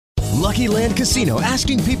Lucky Land Casino,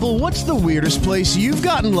 asking people, what's the weirdest place you've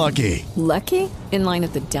gotten lucky? Lucky? In line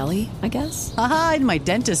at the deli, I guess? Aha, in my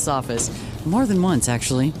dentist's office. More than once,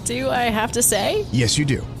 actually. Do I have to say? Yes, you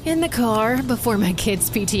do. In the car before my kids'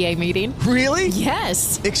 PTA meeting. Really?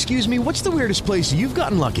 Yes. Excuse me, what's the weirdest place you've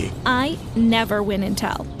gotten lucky? I never win and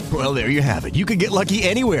tell. Well, there you have it. You can get lucky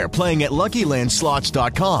anywhere, playing at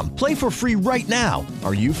LuckyLandSlots.com. Play for free right now.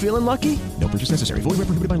 Are you feeling lucky? No purchase necessary. Void where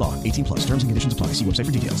prohibited by law. 18+. Terms and conditions apply. See website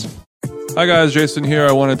for details. Hi guys, Jason here.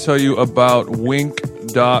 I want to tell you about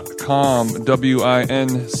Winc.com,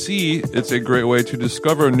 W-I-N-C. It's a great way to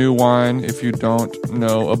discover new wine if you don't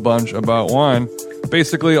know a bunch about wine.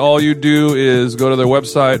 Basically, all you do is go to their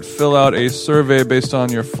website, fill out a survey based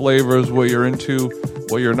on your flavors, what you're into,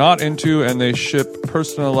 what you're not into, and they ship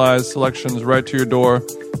personalized selections right to your door.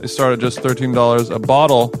 They start at just $13 a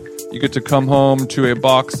bottle. You get to come home to a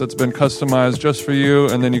box that's been customized just for you,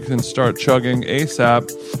 and then you can start chugging ASAP.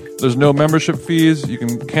 There's no membership fees. You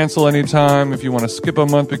can cancel anytime if you want to skip a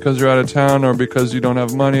month because you're out of town or because you don't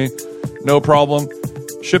have money. No problem.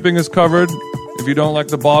 Shipping is covered. If you don't like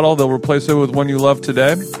the bottle, they'll replace it with one you love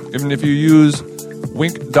today. Even if you use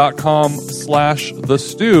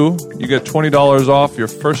Winc.com/thestew, you get $20 off your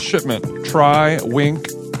first shipment. Try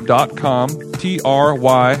Winc.com,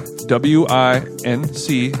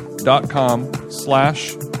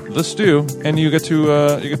 TRYWINC.com/thestew, and you get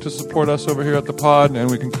to support us over here at the pod,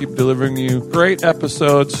 and we can keep delivering you great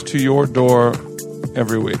episodes to your door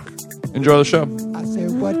every week. Enjoy the show. I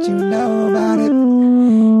said, what you know about it?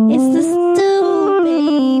 It's the stew,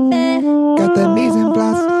 baby. Got the mise en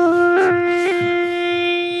place.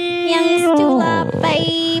 Young stew,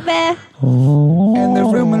 baby. And the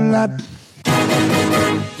room a lot.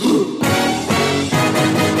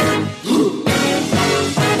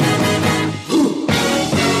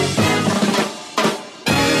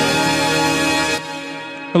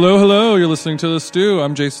 Hello, hello. You're listening to The Stew.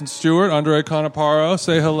 I'm Jason Stewart. Andre Conaparo.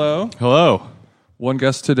 Say hello. Hello. One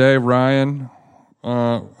guest today, Ryan.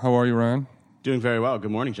 How are you, Ryan? Doing very well. Good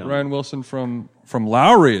morning, gentlemen. Ryan Wilson from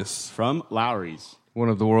Lawry's. From Lawry's. One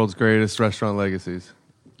of the world's greatest restaurant legacies.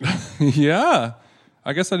 Yeah.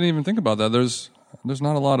 I guess I didn't even think about that. There's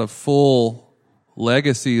not a lot of full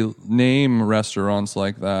legacy name restaurants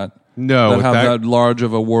like that. No. That have that large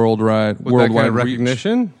of a worldwide With that kind of reach.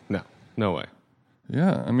 recognition? No way.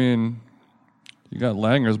 Yeah, I mean, you got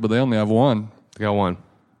Langer's, but they only have one. They got one.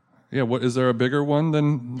 Yeah, what is there a bigger one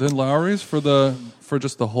than Lawry's for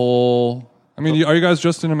just the whole? I mean, are you guys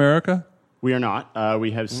just in America? We are not.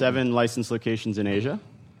 We have 7 licensed locations in Asia,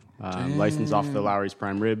 licensed off the Lawry's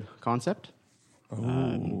Prime Rib concept.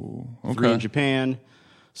 Oh, okay. 3 in Japan,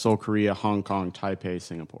 Seoul, Korea, Hong Kong, Taipei,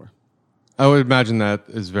 Singapore. I would imagine that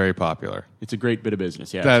is very popular. It's a great bit of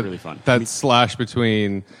business. Yeah, it's really fun. That slash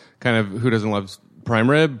between kind of who doesn't love prime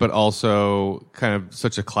rib, but also kind of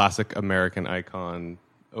such a classic American icon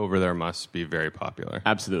over there must be very popular.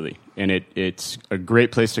 Absolutely. And it's a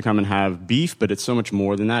great place to come and have beef, but it's so much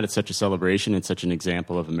more than that. It's such a celebration. It's such an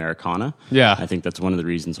example of Americana. Yeah. I think that's one of the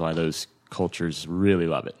reasons why those cultures really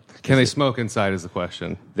love it. Can they smoke inside is the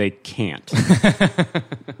question. They can't.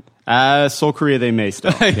 Seoul, Korea, they may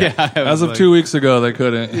still. Yeah. As of 2 weeks ago, they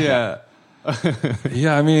couldn't. Yeah.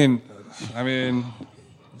 Yeah, I mean,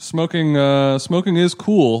 smoking is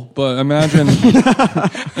cool, but imagine.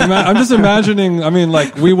 I'm just imagining. I mean,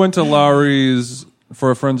 like we went to Lawry's for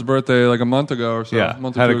a friend's birthday like a month ago or so. Yeah, a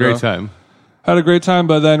month or had two a great ago. time. Had a great time,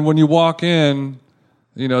 but then when you walk in,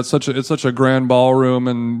 you know it's such a grand ballroom,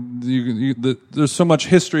 and there's so much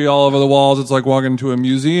history all over the walls. It's like walking into a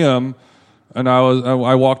museum. And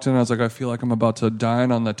I walked in and I was like, I feel like I'm about to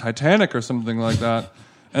dine on the Titanic or something like that.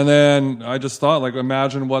 And then I just thought, like,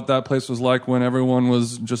 imagine what that place was like when everyone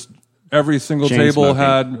was just, every single table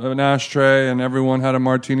had an ashtray and everyone had a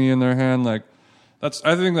martini in their hand. Like,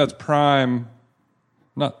 I think that's prime,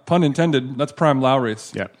 not pun intended, that's prime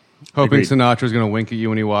Lawry's. Yeah. Hoping Agreed. Sinatra's going to wink at you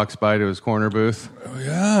when he walks by to his corner booth. Oh,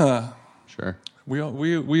 yeah. Sure.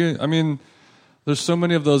 I mean, there's so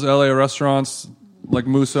many of those LA restaurants like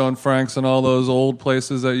Musso and Frank's and all those old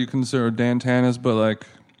places that you consider Dantana's, but like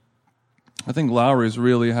I think Lawry's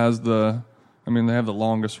really has they have the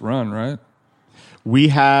longest run, right? We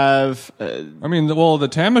have... the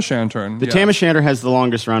Tam O'Shanter. The Tam O'Shanter has the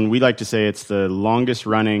longest run. We like to say it's the longest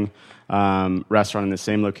running restaurant in the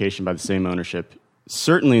same location by the same ownership,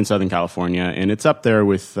 certainly in Southern California, and it's up there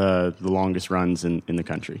with the longest runs in the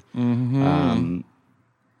country. Mm-hmm.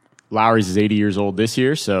 Lawry's is 80 years old this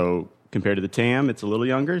year, so compared to the Tam, it's a little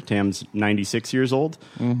younger. Tam's 96 years old,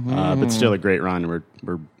 but still a great run.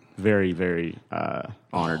 We're very, very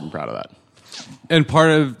honored and proud of that. And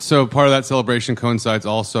part of that celebration coincides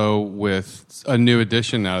also with a new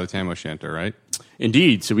addition now to the Tam O'Shanter, right?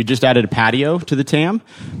 Indeed. So we just added a patio to the TAM.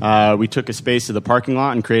 We took a space of the parking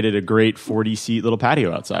lot and created a great 40-seat little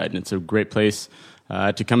patio outside. And it's a great place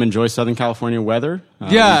to come enjoy Southern California weather. Go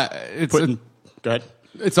ahead.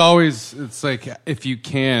 It's like, if you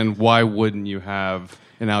can, why wouldn't you have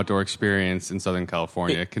an outdoor experience in Southern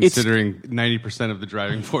California, considering 90% of the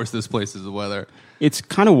driving force of this place is the weather? It's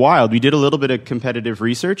kind of wild. We did a little bit of competitive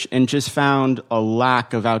research and just found a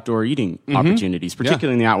lack of outdoor eating opportunities,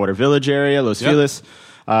 particularly in the Atwater Village area, Los Feliz.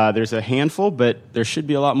 There's a handful, but there should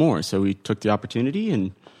be a lot more. So we took the opportunity.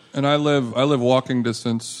 And I live walking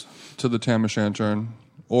distance to the Tam O'Shanter,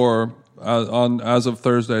 or as of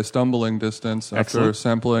Thursday, stumbling distance after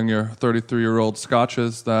sampling your 33-year-old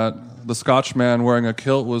scotches that the Scotch man wearing a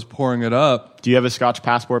kilt was pouring it up. Do you have a Scotch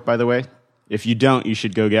passport, by the way? If you don't, you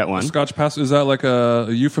should go get one. Scotch pass, is that like a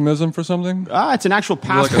euphemism for something? It's an actual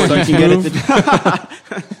passport. Like you can get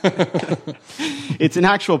it's an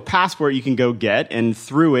actual passport you can go get, and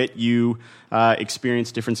through it you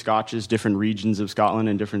experience different scotches, different regions of Scotland,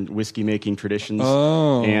 and different whiskey-making traditions.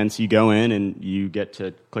 Oh. And so you go in and you get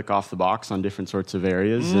to click off the box on different sorts of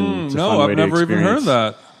areas. And it's a fun way I've never even heard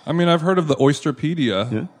that. I mean, I've heard of the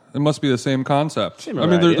Oysterpedia. Yeah. It must be the same concept.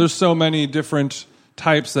 Similar there's so many different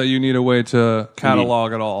types that you need a way to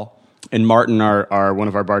catalog it all. And Martin, our one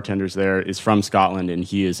of our bartenders there, is from Scotland, and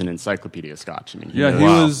he is an encyclopedia of Scotch. I mean, he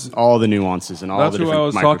was all the nuances and all that's the different who I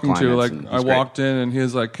was talking to. Like, I great. walked in, and he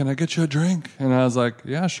was like, "Can I get you a drink?" And I was like,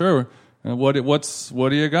 "Yeah, sure." And what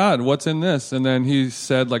do you got? What's in this? And then he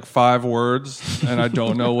said like 5 words, and I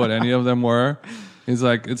don't know what any of them were. He's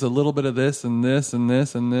like, it's a little bit of this and this and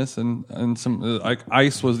this and this and some like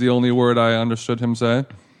ice was the only word I understood him say.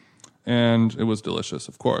 And it was delicious,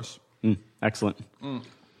 of course. Excellent.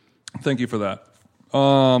 Thank you for that.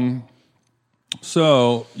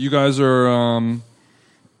 So you guys are,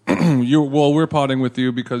 we're potting with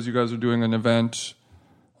you because you guys are doing an event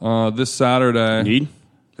this Saturday. Indeed.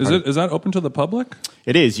 Is that open to the public?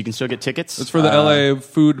 It is. You can still get tickets. It's for the LA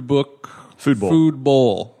Food Bowl.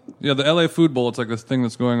 Yeah, the LA Food Bowl. It's like this thing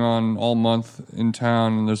that's going on all month in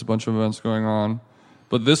town, and there's a bunch of events going on.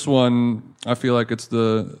 But this one, I feel like it's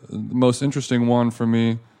the most interesting one for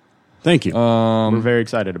me. Thank you. We're very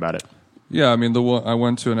excited about it. Yeah, I mean, I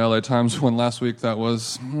went to an LA Times one last week that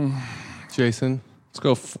was... Jason?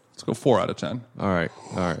 Let's go 4 out of 10. All right.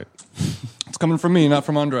 It's coming from me, not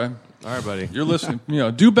from Andre. All right, buddy. You're listening.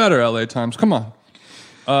 Do better, LA Times. Come on.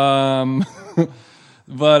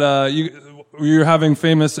 But you're having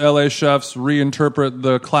famous LA chefs reinterpret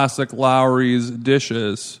the classic Lawry's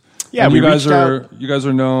dishes. Yeah, and we you guys reached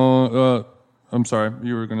are known. I'm sorry,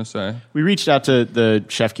 you were going to say. We reached out to the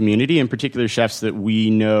chef community, in particular chefs that we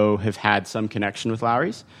know have had some connection with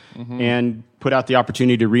Lawry's, and put out the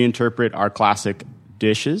opportunity to reinterpret our classic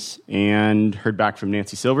dishes, and heard back from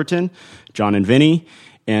Nancy Silverton, John and Vinny,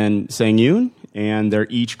 and Sang Yoon, and they're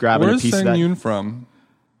each grabbing a piece of that. Where's Sang Yoon from?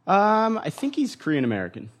 I think he's Korean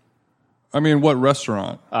American. I mean, what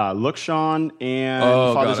restaurant? Lukshan and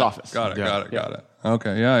Father's Office. Got it.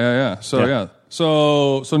 Okay, yeah.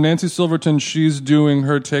 So Nancy Silverton, she's doing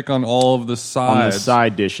her take on all of the sides. On the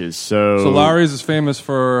side dishes. So Lawry's is famous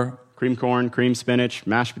for cream corn, cream spinach,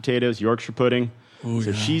 mashed potatoes, Yorkshire pudding.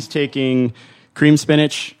 She's taking cream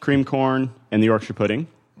spinach, cream corn, and the Yorkshire pudding.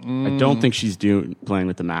 I don't think she's playing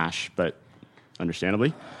with the mash, but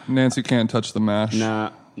understandably. Nancy can't touch the mash.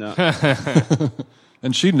 No.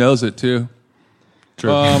 And she knows it too.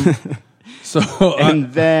 True.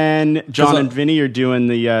 And then John and Vinny are doing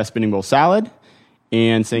the spinning bowl salad,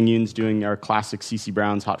 and Sang Yoon's doing our classic CC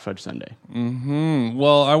Brown's hot fudge sundae.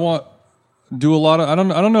 Well, I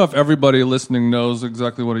don't know if everybody listening knows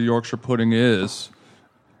exactly what a Yorkshire pudding is,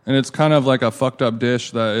 and it's kind of like a fucked up dish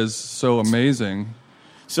that is so amazing.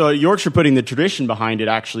 So Yorkshire pudding, the tradition behind it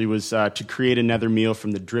actually was to create another meal from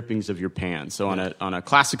the drippings of your pan. So on a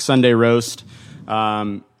classic Sunday roast.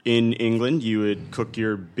 In England, you would cook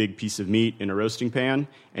your big piece of meat in a roasting pan,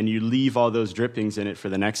 and you leave all those drippings in it for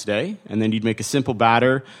the next day. And then you'd make a simple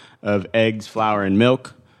batter of eggs, flour, and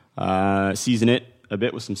milk, season it a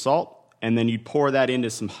bit with some salt, and then you'd pour that into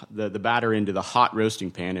the batter into the hot roasting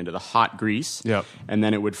pan, into the hot grease. Yep. And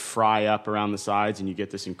then it would fry up around the sides, and you get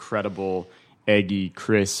this incredible eggy,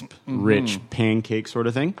 crisp, rich pancake sort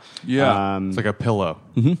of thing. Yeah. It's like a pillow.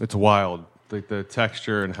 It's wild. Like the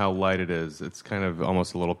texture and how light it is, it's kind of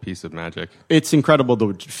almost a little piece of magic. It's incredible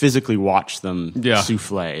to physically watch them Yeah.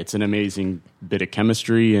 souffle. It's an amazing bit of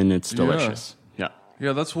chemistry, and it's delicious. Yeah,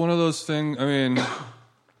 that's one of those things. I mean,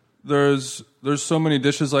 there's so many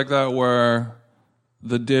dishes like that where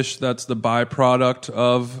the dish that's the byproduct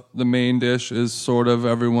of the main dish is sort of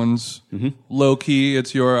everyone's low key.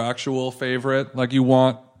 It's your actual favorite. Like you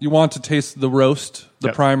want to taste the roast,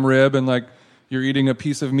 the prime rib, and like you're eating a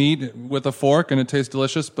piece of meat with a fork and it tastes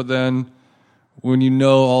delicious. But then when you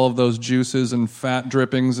know all of those juices and fat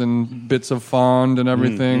drippings and bits of fond and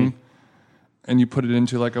everything, and you put it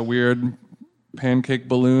into like a weird pancake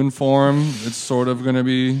balloon form, it's sort of going to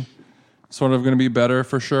be better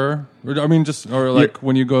for sure. I mean,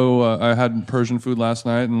 when you go, I had Persian food last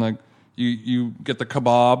night, and like you get the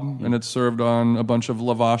kebab, and it's served on a bunch of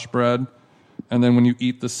lavash bread, and then when you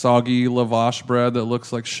eat the soggy lavash bread that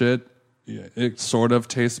looks like shit, it sort of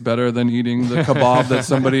tastes better than eating the kebab that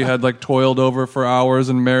somebody had like toiled over for hours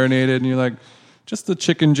and marinated, and you're like, just the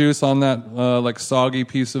chicken juice on that like soggy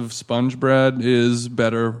piece of sponge bread is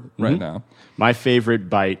better right now. My favorite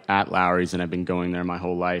bite at Lawry's, and I've been going there my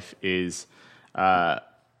whole life, is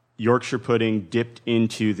Yorkshire pudding dipped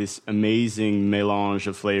into this amazing melange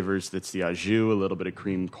of flavors. That's the au jus, a little bit of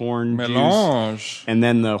cream corn juice, and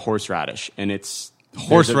then the horseradish. And it's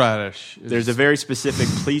horseradish. There's a very specific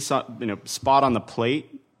spot on the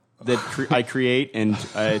plate that I create, and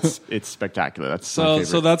it's spectacular. That's my favorite.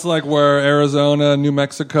 So that's like where Arizona, New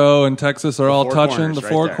Mexico, and Texas are all touching the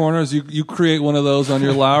four corners. You create one of those on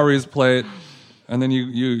your Lawry's plate, and then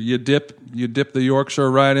you dip the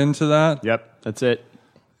Yorkshire right into that. Yep, that's it.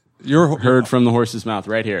 You're heard from the horse's mouth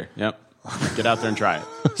right here. Yep, get out there and try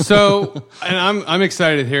it. So, and I'm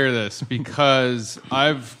excited to hear this because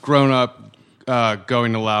I've grown up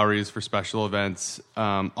going to Lawry's for special events.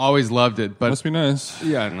 Always loved it, but must be nice.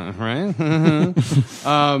 Yeah, right.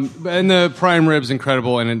 And the prime rib's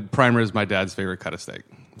incredible, and prime rib's my dad's favorite cut of steak.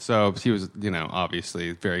 So he was,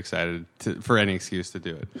 obviously very excited for any excuse to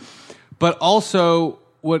do it. But also,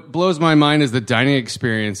 what blows my mind is the dining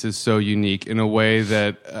experience is so unique in a way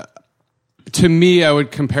that, to me, I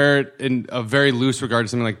would compare it in a very loose regard to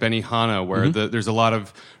something like Benihana, where there's a lot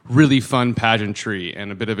of really fun pageantry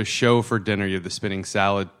and a bit of a show for dinner. You have the spinning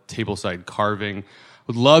salad, tableside carving.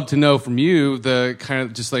 Would love to know from you the kind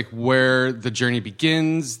of just like where the journey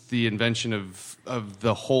begins, the invention of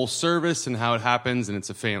the whole service and how it happens. And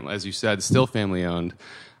it's a family, as you said, still family owned.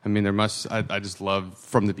 I mean, I just love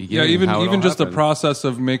from the beginning. Yeah, even just the process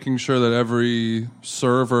of making sure that every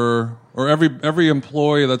server or every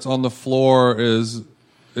employee that's on the floor is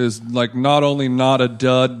like not only not a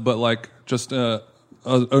dud, but like just an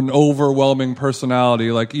overwhelming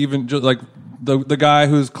personality. Like even just like the guy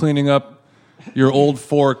who's cleaning up your old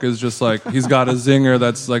fork is just like, he's got a zinger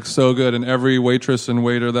that's like so good, and every waitress and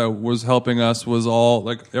waiter that was helping us was all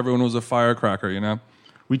like, everyone was a firecracker,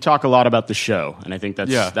 We talk a lot about the show, and I think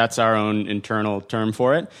that's our own internal term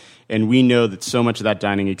for it. And we know that so much of that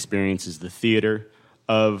dining experience is the theater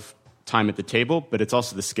of time at the table, but it's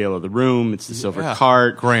also the scale of the room. It's the silver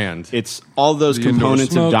cart. Grand. It's all those The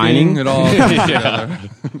components indoor of smoking, dining. It all comes together.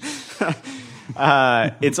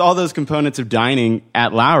 It's all those components of dining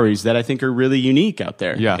at Lawry's that I think are really unique out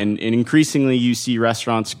there. Yeah. And increasingly you see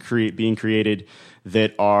restaurants being created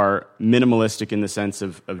that are minimalistic in the sense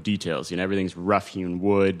of details. Everything's rough-hewn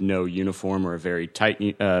wood, no uniform or a very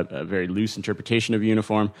tight, a very loose interpretation of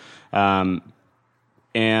uniform.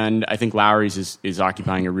 And I think Lawry's is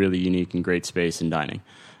occupying a really unique and great space in dining.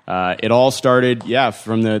 It all started,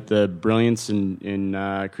 from the brilliance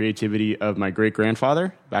and creativity of my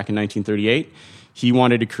great-grandfather back in 1938. He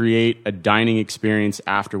wanted to create a dining experience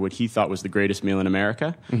after what he thought was the greatest meal in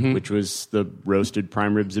America, which was the roasted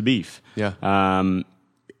prime ribs of beef. Yeah.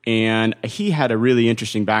 And he had a really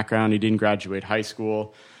interesting background. He didn't graduate high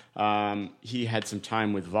school. He had some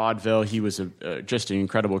time with vaudeville. He was just an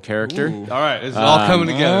incredible character. All right, it's all coming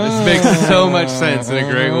together. This makes so much sense in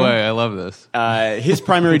a great way. I love this. His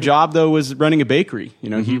primary job, though, was running a bakery.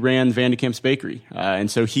 He ran Van de Kamp's Bakery.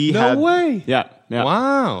 And so he had... No way! Yeah.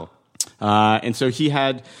 Wow. And so he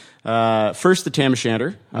had first the Tam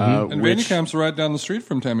O'Shanter. And Van de Kamp's right down the street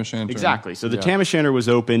from Tam O'Shanter. Exactly. So the Tam O'Shanter was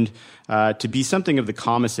opened to be something of the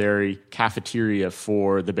commissary cafeteria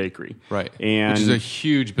for the bakery. Right. And which is a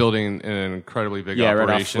huge building and an incredibly big right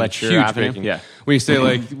operation. off Fletcher huge Avenue. baking. Yeah. When you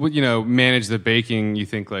say manage the baking, you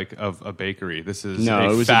think like of a bakery. This is it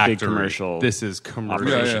was factory. a big commercial. This is commercial.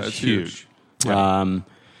 Yeah, it's huge.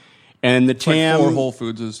 And the Tam, like 4 Whole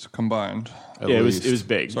Foods combined. It was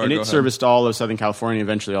big. Sorry, and go it serviced all of Southern California,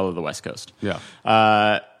 eventually all of the West Coast. Yeah.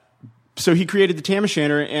 So he created the Tam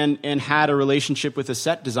O'Shanter and had a relationship with a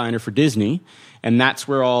set designer for Disney, and that's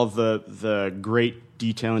where all the great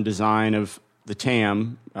detail and design of the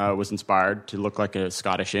Tam was inspired to look like a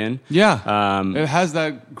Scottish inn. Yeah. It has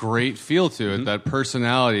that great feel to it, that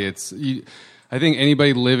personality. I think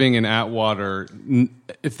anybody living in Atwater,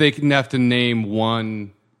 if they can have to name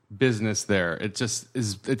one business there,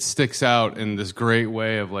 it sticks out in this great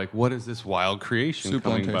way of like, what is this wild creation Soup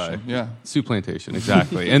coming Plantation, by? yeah. Soup Plantation,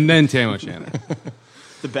 exactly. And then Tam O'Shannon.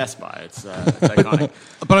 The Best Buy. It's iconic.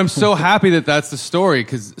 But I'm so happy that that's the story,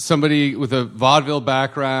 because somebody with a vaudeville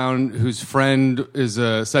background whose friend is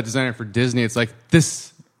a set designer for Disney, it's like,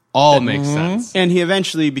 this all makes sense. And he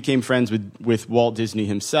eventually became friends with Walt Disney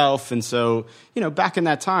himself. And so, back in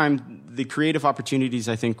that time, the creative opportunities,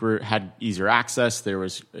 I think, had easier access. There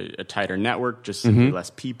was a tighter network, just simply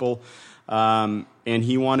less people. And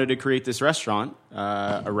he wanted to create this restaurant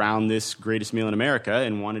around this greatest meal in America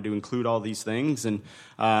and wanted to include all these things and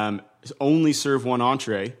only serve one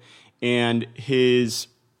entree. And his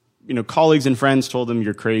colleagues and friends told him,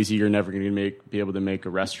 you're crazy, you're never going to be able to make a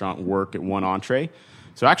restaurant work at one entree.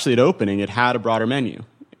 So actually at opening, it had a broader menu.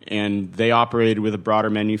 And they operated with a broader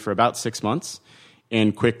menu for about 6 months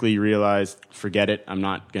and quickly realized, forget it, I'm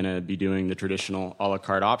not going to be doing the traditional a la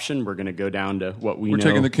carte option. We're going to go down to what we're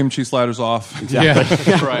taking the kimchi sliders off.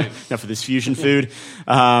 Exactly. Yeah, right. Enough of this fusion food.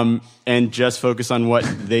 And just focus on what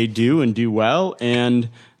they do and do well. And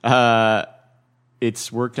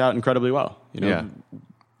it's worked out incredibly well.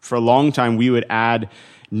 For a long time, we would add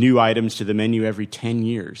new items to the menu every 10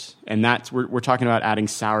 years. And we're talking about adding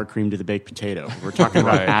sour cream to the baked potato. We're talking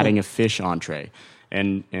about adding a fish entree.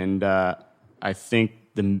 And I think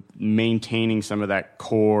maintaining some of that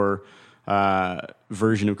core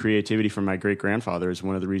version of creativity from my great-grandfather is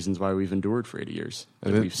one of the reasons why we've endured for 80 years.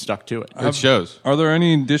 That we've stuck to it. It shows. Are there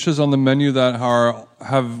any dishes on the menu that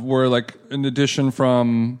were like an addition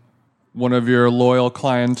from one of your loyal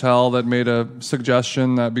clientele that made a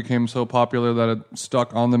suggestion that became so popular that it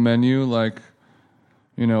stuck on the menu? Like,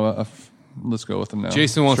 let's go with them now.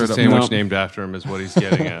 Jason wants a Straight up. sandwich named after him is what he's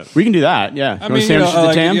getting at. We can do that, yeah. I mean,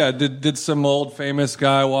 Tam? yeah. Did some old famous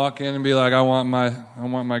guy walk in and be like, I want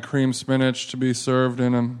my cream spinach to be served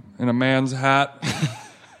in a man's hat,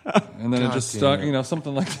 and then it just stuck,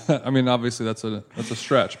 something like that. I mean, obviously that's a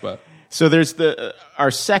stretch, but. So there's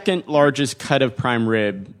our second largest cut of prime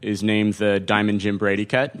rib is named the Diamond Jim Brady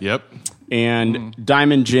cut. Yep. And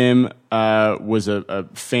Diamond Jim was a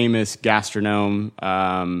famous gastronome.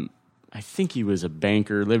 I think he was a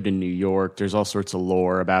banker, lived in New York. There's all sorts of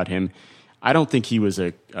lore about him. I don't think he was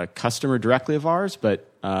a customer directly of ours,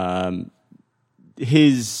 but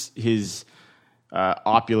his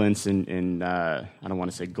opulence and I don't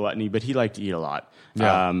want to say gluttony, but he liked to eat a lot.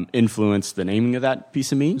 Yeah. Influenced the naming of that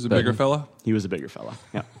piece of meat. He was a bigger fella? He was a bigger fella,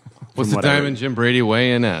 yeah. What's the Diamond Jim Brady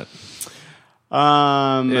weigh in at?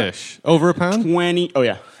 Ish. Over a pound? 20, oh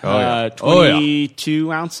yeah. 22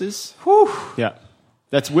 ounces. Whew. Yeah.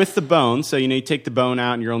 That's with the bone, so you take the bone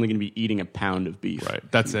out and you're only going to be eating a pound of beef. Right,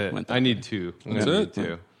 that's it. I need two. That's it?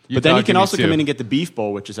 Two. But then you can also come in and get the beef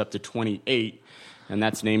bowl, which is up to 28, and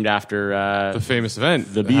that's named after the famous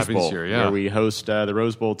event, the Beef Beef Bowl, year, yeah. where we host the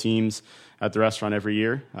Rose Bowl teams at the restaurant every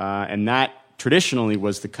year. And that traditionally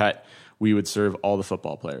was the cut we would serve all the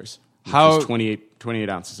football players. How 28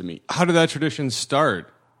 ounces of meat. How did that tradition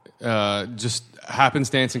start? Just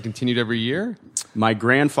happenstance and continued every year? My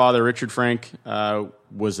grandfather, Richard Frank,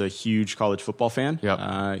 was a huge college football fan.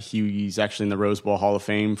 Yep. He's actually in the Rose Bowl Hall of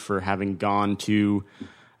Fame for having gone to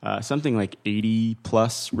something like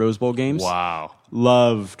 80-plus Rose Bowl games. Wow.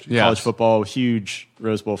 Loved college football, huge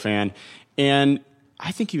Rose Bowl fan. And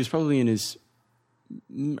I think he was probably in his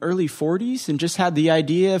early 40s and just had the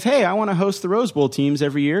idea of, hey, I want to host the Rose Bowl teams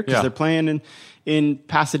every year because they're playing in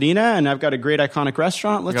Pasadena, and I've got a great iconic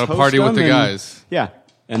restaurant. Let's host party them. with the guys. Yeah.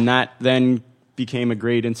 And that then became a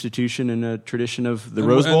great institution and a tradition of the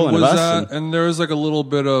Rose Bowl and of us. And there was like a little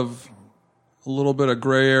bit of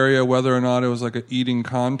gray area whether or not it was like an eating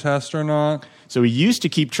contest or not. So we used to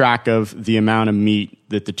keep track of the amount of meat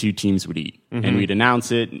that the two teams would eat, and we'd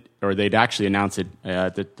announce it, or they'd actually announce it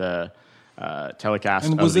at the telecast.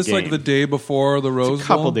 And was this game. like the day before the Rose Bowl? A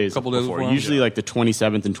couple days before. Usually like the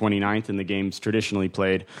 27th and 29th, and the game's traditionally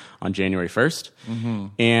played on January 1st.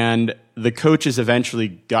 And the coaches eventually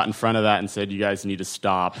got in front of that and said, you guys need to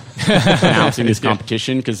stop announcing this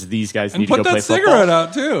competition because these guys need to go play football. And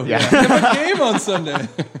put that cigarette out, too. Yeah. They have a game on Sunday.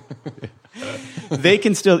 They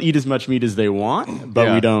can still eat as much meat as they want,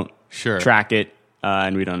 but we don't track it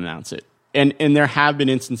and we don't announce it. And there have been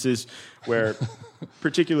instances where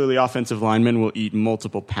particularly offensive linemen will eat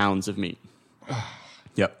multiple pounds of meat.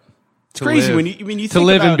 Yep. It's crazy when you think to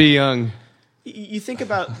live about, and be young. You think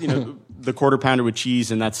about the quarter pounder with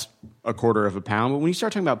cheese, and that's a quarter of a pound. But when you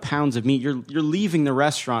start talking about pounds of meat, you're leaving the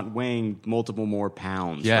restaurant weighing multiple more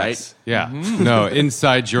pounds. Yes. Right? Yeah. No,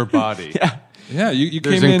 inside your body. Yeah, you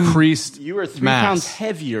There's came in. increased. You were 3 mass. pounds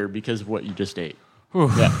heavier because of what you just ate.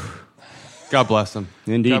 Yeah. God bless them.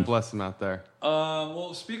 Indeed. God bless them out there.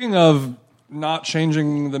 Well, speaking of not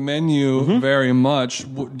changing the menu very much,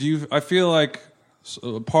 I feel like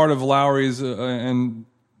part of Lawry's and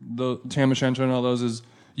the Tamashanta and all those is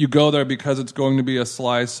you go there because it's going to be a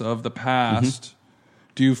slice of the past.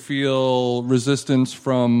 Do you feel resistance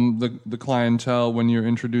from the clientele when you're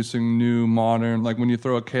introducing new modern, like when you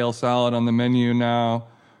throw a kale salad on the menu now?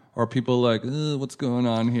 Or are people like, what's going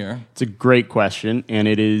on here? It's a great question, and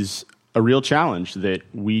it is a real challenge that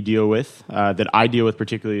we deal with, that I deal with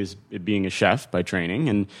particularly as being a chef by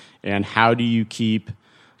training, and how do you keep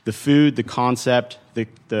the food, the concept,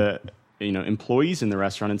 the employees in the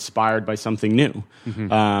restaurant inspired by something new?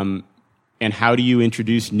 And how do you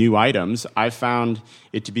introduce new items? I've found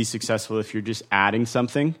it to be successful if you're just adding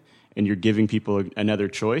something and you're giving people another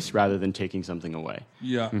choice rather than taking something away.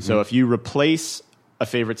 Yeah. So if you replace a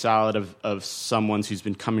favorite salad of someone's who's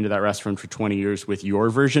been coming to that restaurant for 20 years with your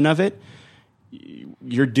version of it,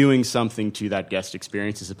 you're doing something to that guest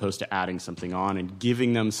experience as opposed to adding something on and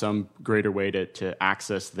giving them some greater way to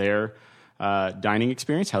access their dining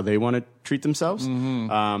experience, how they want to treat themselves.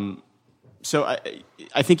 So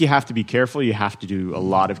I think you have to be careful. You have to do a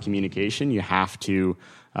lot of communication. You have to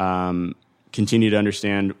continue to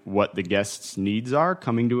understand what the guests' needs are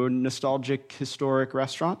coming to a nostalgic, historic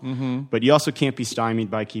restaurant. But you also can't be stymied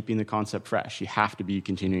by keeping the concept fresh. You have to be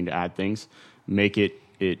continuing to add things, make it.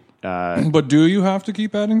 But do you have to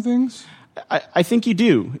keep adding things? I think you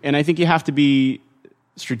do, and I think you have to be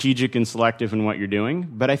strategic and selective in what you're doing.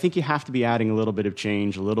 But I think you have to be adding a little bit of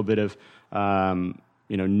change, a little bit of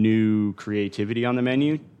new creativity on the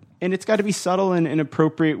menu, and it's got to be subtle and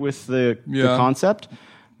appropriate with the concept.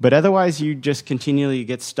 But otherwise, you just continually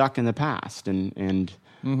get stuck in the past, and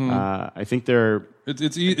I think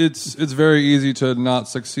it's very easy to not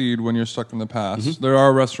succeed when you're stuck in the past. There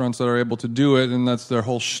are restaurants that are able to do it, and that's their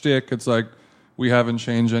whole shtick. It's like, we haven't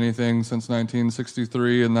changed anything since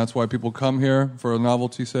 1963, and that's why people come here for a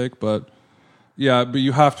novelty's sake. But you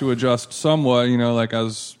have to adjust somewhat.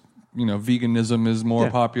 As veganism is more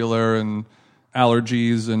popular and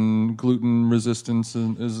allergies and gluten resistance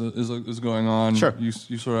is going on. Sure. You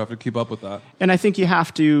sort of have to keep up with that. And I think you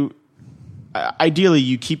have to, ideally,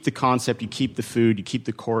 you keep the concept, you keep the food, you keep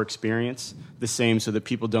the core experience the same so that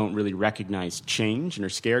people don't really recognize change and are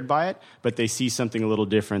scared by it, but they see something a little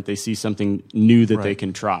different, they see something new that they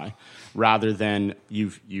can try, rather than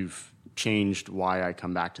you've changed why I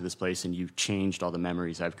come back to this place and you've changed all the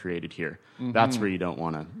memories I've created here. That's where you don't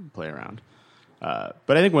want to play around.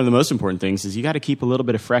 But I think one of the most important things is you got to keep a little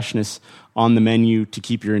bit of freshness on the menu to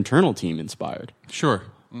keep your internal team inspired. Sure.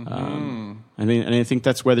 I think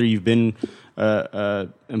that's whether you've been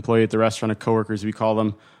an employee at the restaurant, a coworker, as we call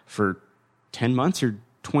them, for 10 months or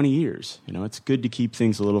 20 years. It's good to keep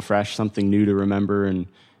things a little fresh, something new to remember, and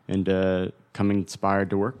come inspired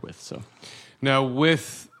to work with. So now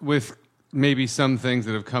with maybe some things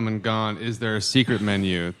that have come and gone, is there a secret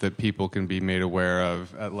menu that people can be made aware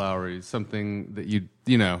of at Lawry's? Something that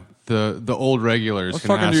the old regulars I was can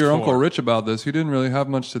talking ask to your for? Uncle Rich about this. He didn't really have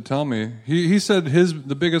much to tell me. He said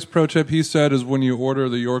the biggest pro tip he said is when you order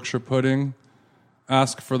the Yorkshire pudding,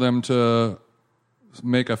 ask for them to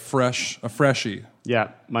make a freshie.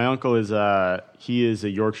 yeah, my uncle is he is a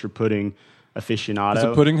Yorkshire pudding aficionado. He's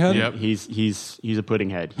a pudding head? Yep. He's a pudding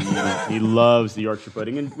head. He loves the Yorkshire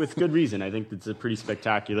pudding, and with good reason. I think it's a pretty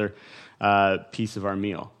spectacular piece of our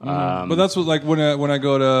meal. But that's what, like, when I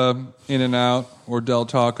go to In-N-Out or Del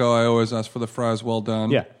Taco, I always ask for the fries well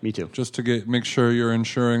done. Yeah, me too. Just to make sure you're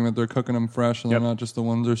ensuring that they're cooking them fresh and they're not just the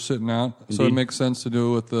ones that are sitting out. So it Indeed. makes sense to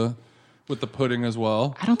do it with the pudding as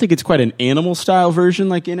well. I don't think it's quite an animal style version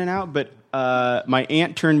like In-N-Out, but my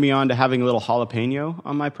aunt turned me on to having a little jalapeno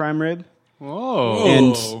on my prime rib. Whoa.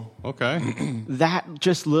 And Okay. that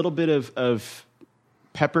just little bit of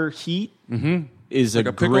pepper heat is Like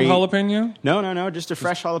a pickled great jalapeno? No, just a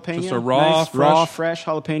fresh jalapeno. just a raw, nice, fresh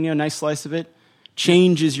jalapeno, nice slice of it.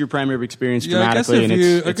 Changes your prime rib experience Yeah, I guess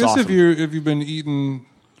dramatically, if it's awesome. if you've been eating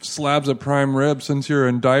slabs of prime rib since you're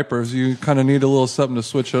in diapers, you kind of need a little something to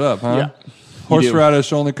switch it up, huh? Yeah.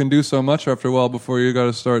 Horseradish only can do so much after a while before you got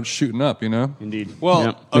to start shooting up, Indeed. Well,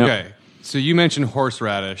 Yep. okay. So you mentioned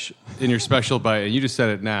horseradish in your special bite, and you just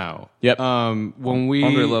said it now. Yep. When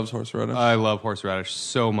Andre loves horseradish. I love horseradish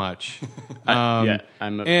so much. I'm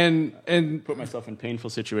and put myself in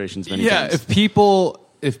painful situations many yeah, times. if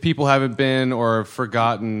people haven't been or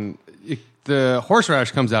forgotten, the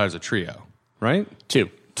horseradish comes out as a trio, right?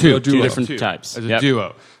 Two duo. different Two. types. As a Yep.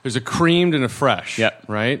 duo. There's a creamed and a fresh. Yep.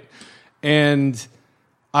 Right? And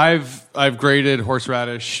I've grated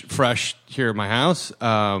horseradish fresh here at my house,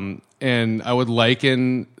 and I would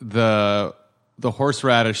liken the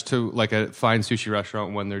horseradish to like a fine sushi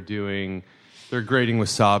restaurant when they're grating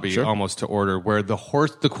wasabi almost to order, where the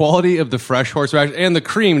quality of the fresh horseradish and the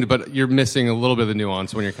creamed, but you're missing a little bit of the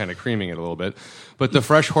nuance when you're kind of creaming it a little bit. But the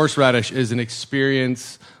fresh horseradish is an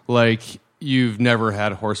experience like you've never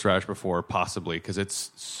had horseradish before, possibly, because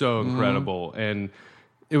it's so incredible. And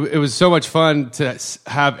it was so much fun to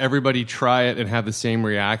have everybody try it and have the same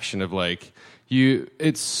reaction of like,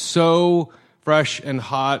 it's so fresh and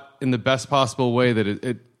hot in the best possible way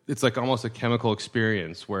that it's like almost a chemical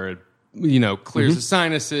experience where it clears the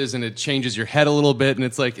sinuses and it changes your head a little bit, and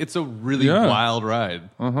it's a really wild ride.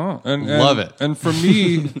 And love it. And for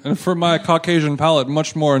me, and for my Caucasian palate,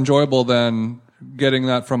 much more enjoyable than getting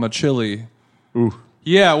that from a chili. Ooh.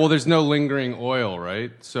 Yeah, well, there's no lingering oil,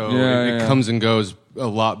 right? So it comes and goes a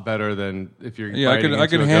lot better than if you're. Yeah, I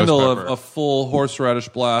could handle a full horseradish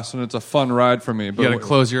blast, and it's a fun ride for me. But you got to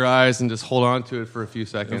close your eyes and just hold on to it for a few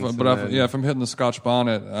seconds. If I'm hitting the Scotch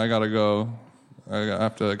bonnet, I gotta go. I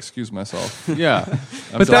have to excuse myself. Yeah,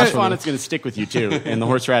 but that bonnet's going to stick with you too, and the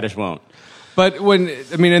horseradish won't. But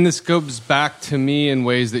and this goes back to me in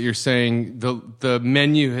ways that you're saying the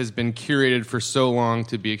menu has been curated for so long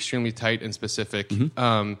to be extremely tight and specific,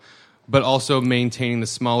 but also maintaining the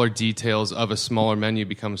smaller details of a smaller menu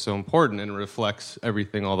becomes so important, and it reflects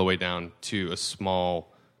everything all the way down to a small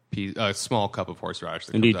cup of horseradish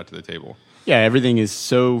that comes out to the table. Yeah, everything is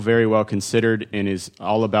so very well considered and is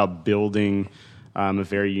all about building a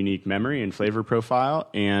very unique memory and flavor profile,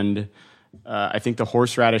 and I think the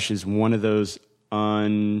horseradish is one of those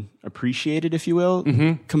unappreciated, if you will,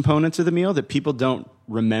 components of the meal that people don't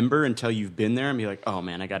remember until you've been there and be like, oh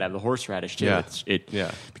man, I got to have the horseradish too.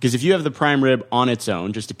 Yeah. Because if you have the prime rib on its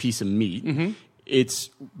own, just a piece of meat, it's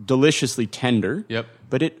deliciously tender,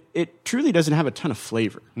 but it truly doesn't have a ton of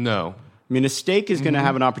flavor. No. I mean, a steak is going to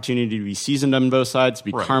have an opportunity to be seasoned on both sides, to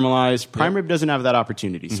be caramelized. Prime rib doesn't have that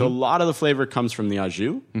opportunity. So a lot of the flavor comes from the au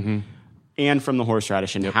jus and from the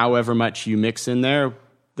horseradish. And however much you mix in there,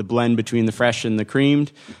 the blend between the fresh and the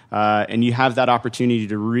creamed, and you have that opportunity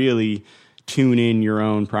to really tune in your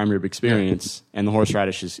own prime rib experience, and the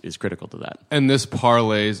horseradish is critical to that. And this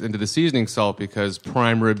parlays into the seasoning salt because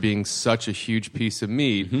prime rib being such a huge piece of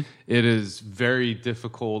meat, it is very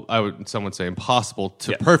difficult, some would say impossible,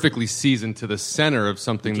 to perfectly season to the center of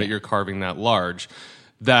something that you're carving that large.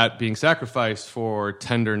 That being sacrificed for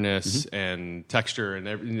tenderness and texture and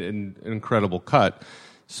an incredible cut.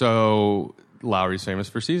 So Lawry's famous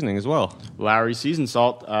for seasoning as well. Lawry seasoned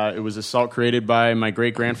salt. It was a salt created by my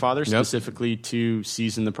great-grandfather specifically to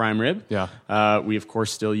season the prime rib. Yeah. We, of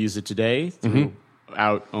course, still use it today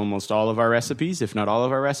throughout almost all of our recipes, if not all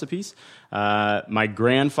of our recipes. My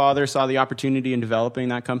grandfather saw the opportunity in developing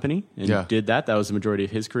that company and did that. That was the majority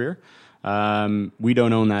of his career. We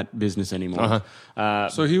don't own that business anymore.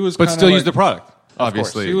 So he was, but still use the product.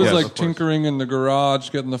 Obviously, he was tinkering in the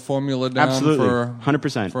garage, getting the formula down for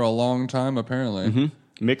 100% for a long time. Apparently,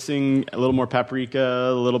 mixing a little more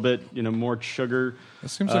paprika, a little bit more sugar. It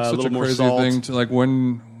seems like such a crazy salt. thing to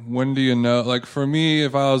When do you know? Like for me,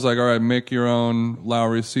 if I was like, all right, make your own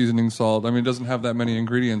Lawry seasoning salt. I mean, it doesn't have that many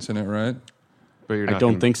ingredients in it, right? But I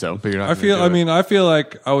don't think so. But you're not. I feel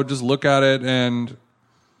like I would just look at it and.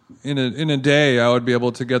 In a day, I would be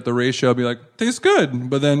able to get the ratio, be like, tastes good.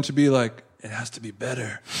 But then to be like, it has to be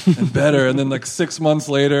better and better. And then like 6 months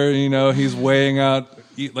later, he's weighing out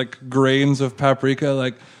grains of paprika,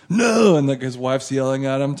 like, no. And like his wife's yelling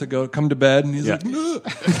at him to come to bed. And he's like, no.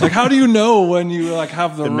 Like, how do you know when you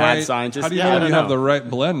have the right, mad scientist? How do you know when you have the right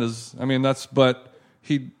blend but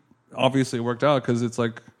he obviously worked out because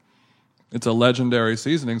it's a legendary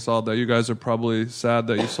seasoning salt that you guys are probably sad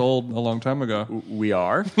that you sold a long time ago. We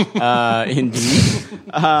are, indeed.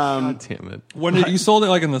 God damn it! When you sold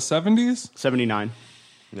it, in the 70s? 79.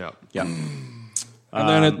 Yeah.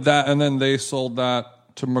 And then they sold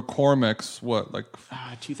that to McCormick's.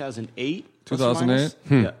 2008. 2008.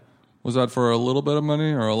 Yeah. Was that for a little bit of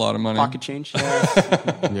money or a lot of money? Pocket change.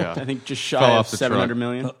 Yeah. I think just shy of 700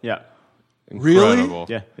 million. Yeah. Incredible.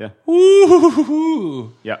 Really? Yeah.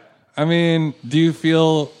 Woo! Yeah. I mean, do you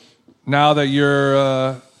feel now that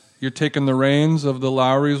you're taking the reins of the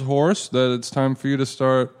Lawry's horse that it's time for you to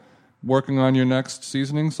start working on your next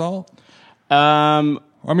seasoning salt? I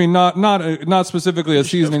mean, not specifically a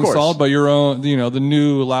seasoning salt, but your own, the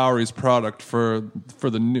new Lawry's product for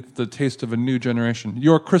the taste of a new generation.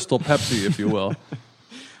 Your Crystal Pepsi, if you will.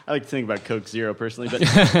 I like to think about Coke Zero personally, but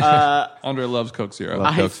Andre loves Coke Zero.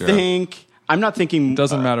 I'm not thinking. It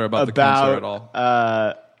doesn't matter about the cancer at all.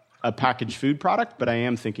 A packaged food product, but I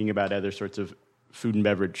am thinking about other sorts of food and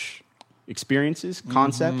beverage experiences,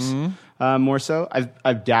 concepts, more so.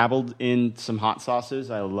 I've dabbled in some hot sauces.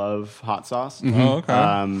 I love hot sauce. Oh, okay.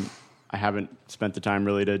 I haven't spent the time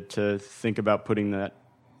really to think about putting that.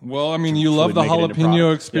 Well, I mean, you love the make it into jalapeno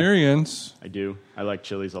products. experience. I do. I like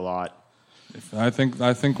chilies a lot. I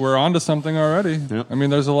think we're onto something already. Yep. I mean,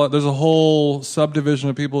 there's a whole subdivision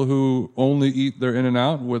of people who only eat their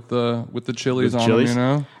In-N-Out with the chilies With on chilies? them.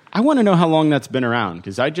 You know, I want to know how long that's been around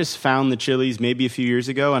because I just found the chilies maybe a few years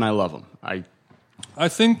ago and I love them. I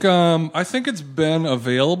think it's been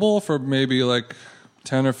available for maybe like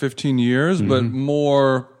 10 or 15 years, but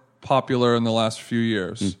more popular in the last few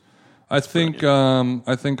years. I think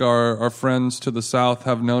our friends to the south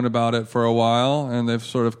have known about it for a while, and they've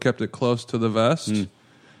sort of kept it close to the vest.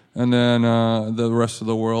 And then the rest of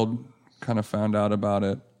the world kind of found out about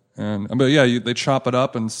it. But yeah, they chop it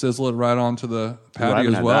up and sizzle it right onto the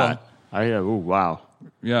patty as well. Oh wow.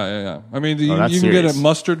 Yeah. I mean, you that's can get serious. it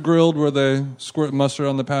mustard grilled where they squirt mustard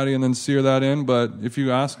on the patty and then sear that in. But if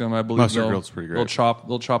you ask them, I believe Mustard grilled's pretty great.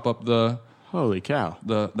 They'll chop up the Holy cow.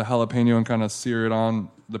 the jalapeno and kind of sear it on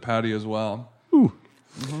the patty as well.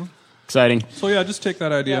 Exciting. So yeah, just take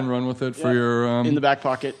that idea and run with it for your. In the back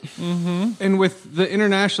pocket. And with the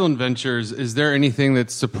international adventures, is there anything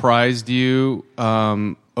that surprised you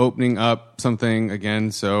opening up something, again,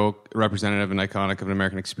 so representative and iconic of an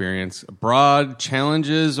American experience abroad,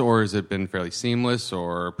 challenges, or has it been fairly seamless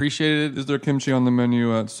or appreciated? Is there kimchi on the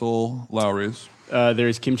menu at Seoul Lawry's? There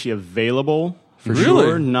is kimchi available for Really?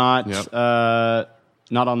 sure. Not Yep.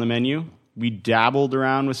 not on the menu. We dabbled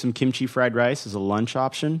around with some kimchi fried rice as a lunch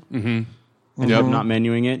option. Ended up not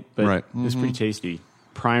menuing it, but Right. it was pretty tasty.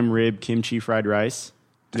 Prime rib kimchi fried rice.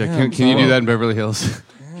 Yeah, can you do that in Beverly Hills?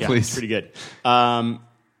 Yeah, Please. it's pretty good.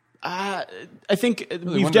 I think we've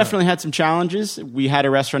wonder- definitely had some challenges. We had a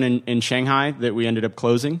restaurant in Shanghai that we ended up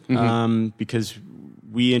closing because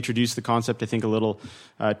we introduced the concept, I think, a little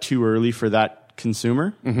too early for that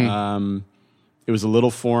consumer. It was a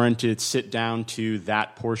little foreign to sit down to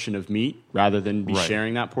that portion of meat rather than be Right.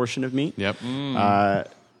 sharing that portion of meat. Yep.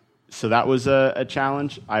 So that was a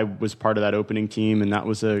challenge. I was part of that opening team, and that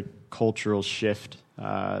was a cultural shift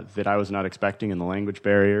that I was not expecting, and the language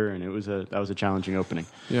barrier, and that was a challenging opening.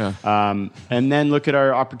 Yeah. And then look at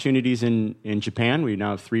our opportunities in Japan. We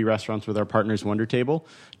now have 3 restaurants with our partners Wonder Table,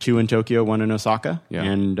 2 in Tokyo, 1 in Osaka, Yeah.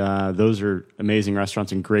 and those are amazing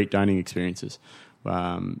restaurants and great dining experiences.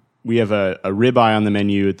 We have a ribeye on the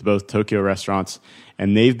menu at both Tokyo restaurants,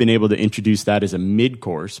 and they've been able to introduce that as a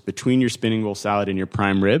mid-course between your spinning roll salad and your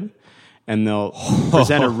prime rib, and they'll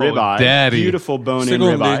present a ribeye, Daddy. beautiful bone-in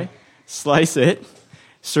Secondi. ribeye, slice it,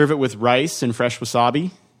 serve it with rice and fresh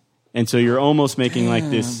wasabi, and so you're almost making like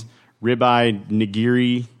this ribeye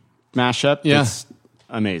nigiri mashup. Yeah. It's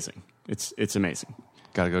amazing. It's amazing.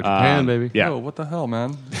 Gotta go to Japan, baby. Yeah. Oh, what the hell,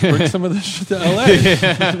 man? Bring some of this shit to LA.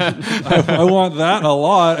 I want that a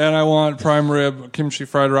lot, and I want prime rib kimchi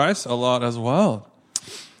fried rice a lot as well.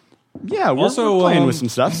 Yeah, we're playing with some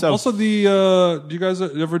stuff. So Also, do you guys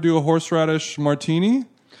ever do a horseradish martini?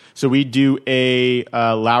 So we do a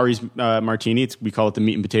Lawry's martini. We call it the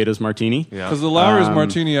meat and potatoes martini. Yeah. Because the Lawry's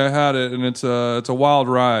martini, I had it, and it's a wild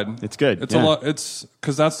ride. It's good. It's yeah. a lot. It's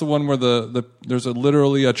because that's the one where there's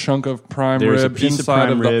literally a chunk of prime There's a rib piece of inside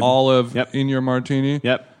prime of the rib. olive Yep. in your martini.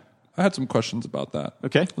 Yep. I had some questions about that.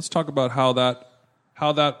 Okay. Let's talk about how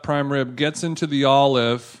that prime rib gets into the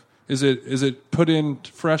olive. Is it put in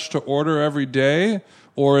fresh to order every day,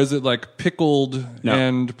 or is it like pickled No.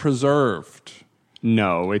 and preserved?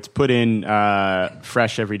 No, it's put in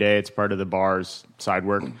fresh every day. It's part of the bar's side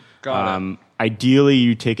work. Got it. Ideally,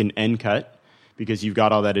 you take an end cut because you've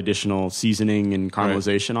got all that additional seasoning and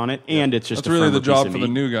caramelization on it, and it's just That's a really firmer the job piece for of the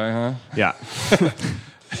meat. new guy, huh? Yeah.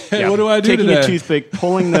 Hey, what do I do Taking today? a toothpick,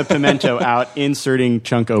 pulling the pimento out, inserting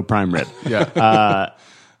chunko prime rib. Yeah.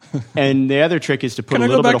 And the other trick is to put Can a I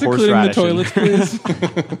go little bit back of to cleaning the horseradish. toilets,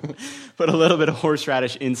 please? Put a little bit of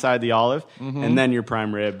horseradish inside the olive, Mm-hmm. and then your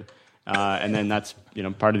prime rib, and then that's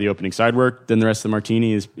part of the opening side work. Then the rest of the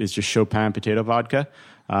martini is just Chopin potato vodka,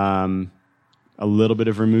 a little bit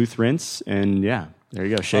of vermouth rinse, and yeah, there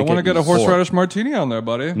you go. Shake I want to it get a and pour. horseradish martini on there,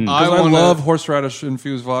 buddy. Because I I wanna- love horseradish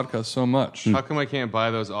infused vodka so much. How come I can't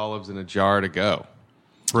buy those olives in a jar to go?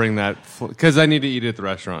 Bring that because I need to eat it at the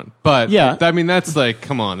restaurant. But Yeah. I mean that's like,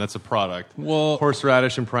 come on, that's a product. Well-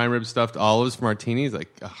 horseradish and prime rib stuffed olives for martinis, like,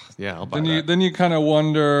 ugh, yeah, I'll buy that. Then you kind of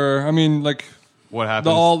wonder. I mean, like What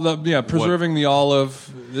happens? preserving the olive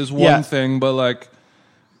is one Yeah. thing, but like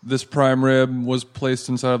this prime rib was placed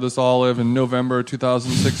inside of this olive in November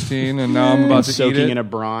 2016, and now I'm about to eat soaking it. in a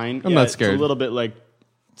brine. I'm not It's scared. a little bit like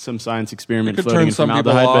some science experiment It could floating turn in some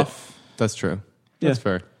people formaldehyde, off. That's true. That's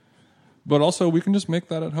fair. But also, we can just make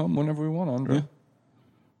that at home whenever we want, Andre.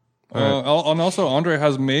 Yeah. And also, Andre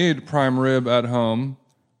has made prime rib at home,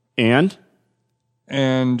 And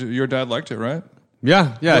your dad liked it, right?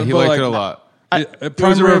 Yeah, he But liked like, it a lot. It It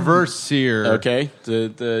was a reverse sear. okay,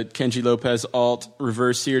 the Kenji Lopez alt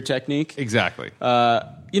reverse sear technique. Exactly.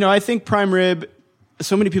 I think prime rib.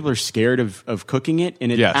 So many people are scared of cooking it,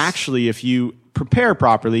 and it Yes. actually, if you prepare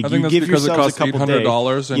properly, I think you that's give because it yourselves costs a couple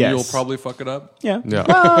 $800 days. and Yes. you'll probably fuck it up. Yeah. Yeah.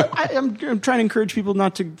 Well, I'm trying to encourage people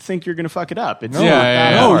not to think you're going to fuck it up. It's No, not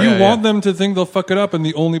that no, hard. you want them to think they'll fuck it up, and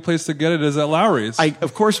the only place to get it is at Lawry's. I,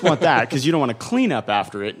 of course, want that because you don't want to clean up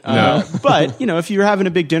after it. No. But, if you're having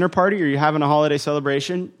a big dinner party or you're having a holiday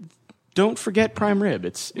celebration, don't forget prime rib.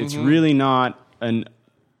 It's really not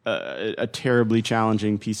a terribly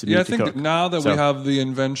challenging piece of meat I to think cook. now that we have the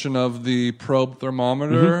invention of the probe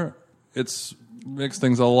thermometer, it's makes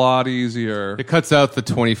things a lot easier. It cuts out the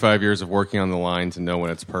 25 years of working on the line to know when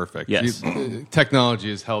it's perfect. Yes. Technology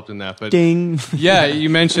has helped in that. But Ding. yeah, you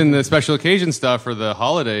mentioned the special occasion stuff for the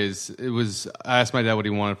holidays. I asked my dad what he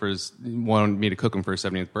wanted me to cook him for his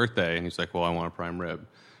 70th birthday, and he's like, "Well, I want a prime rib."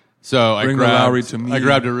 So Bring the Lawry to me. I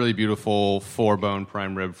grabbed a really beautiful 4-bone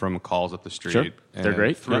prime rib from McCall's up the street. Sure. They're and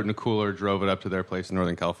great. Threw it in a cooler, drove it up to their place in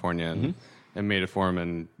Northern California, and made it for him.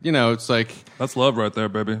 And it's like, That's love right there,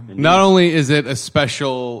 baby. not only is it a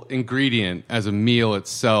special ingredient as a meal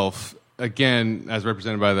itself, again, as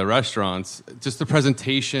represented by the restaurants, just the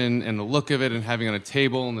presentation and the look of it and having it on a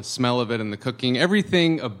table and the smell of it and the cooking,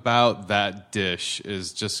 everything about that dish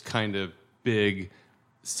is just kind of big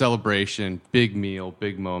celebration, big meal,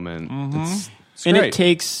 big moment. It's And great. it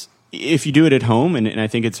takes, if you do it at home, and I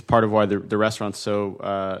think it's part of why the restaurant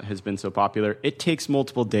has been so popular, it takes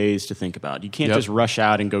multiple days to think about. You can't just rush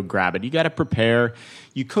out and go grab it. You got to prepare.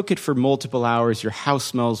 You cook it for multiple hours. Your house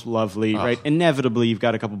smells lovely, right? Inevitably, you've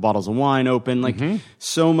got a couple bottles of wine open. Like,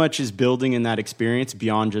 so much is building in that experience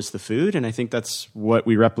beyond just the food, and I think that's what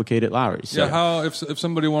we replicate at Lawry's. So. Yeah, how if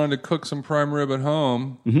somebody wanted to cook some prime rib at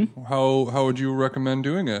home, how would you recommend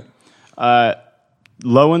doing it?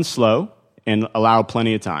 Low and slow, and allow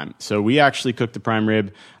plenty of time. So we actually cook the prime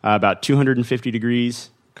rib about 250 degrees,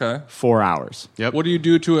 Okay. 4 hours. Yep. What do you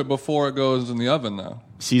do to it before it goes in the oven, though?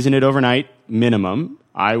 Season it overnight, minimum.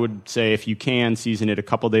 I would say if you can, season it a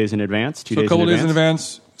couple days in advance, 2 So days a couple in days in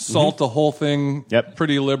advance. advance, salt the whole thing Yep.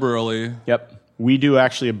 pretty liberally. Yep. We do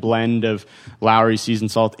actually a blend of Lawry seasoned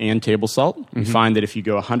salt and table salt. We find that if you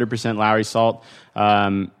go 100% Lawry salt,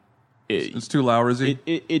 It's too Lawry's-y.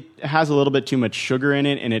 it has a little bit too much sugar in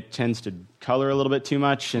it, and it tends to color a little bit too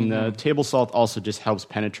much. And the table salt also just helps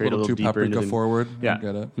penetrate a little little too deeper into paprika the forward. Yeah, I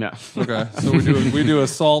get it. Yeah. Okay, so we do a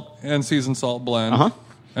salt and seasoned salt blend,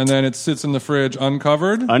 and then it sits in the fridge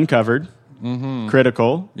uncovered. Uncovered,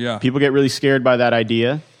 critical. Yeah. People get really scared by that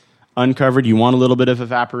idea. Uncovered, you want a little bit of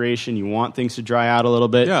evaporation. You want things to dry out a little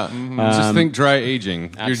bit. Yeah, just think dry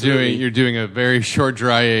aging. absolutely. You're doing a very short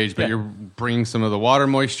dry age, but Yeah. you're bringing some of the water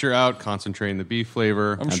moisture out, concentrating the beef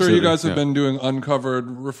flavor. I'm sure you guys have Yeah. been doing uncovered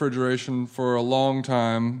refrigeration for a long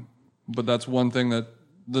time, but that's one thing that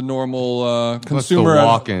the normal consumer,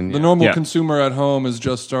 walk-in, the yeah. normal Yeah. consumer at home is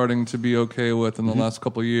just starting to be okay with in the last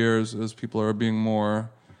couple of years, as people are being more.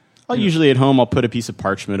 I'll usually at home I'll put a piece of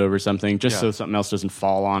parchment over something just Yeah. so something else doesn't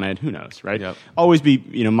fall on it. Who knows, right? Yep. Always be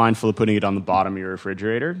mindful of putting it on the bottom of your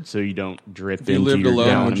refrigerator so you don't drip If you into lived your alone,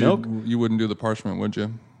 gallon would of milk. you wouldn't do the parchment, would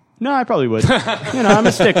you? No, I probably would. I'm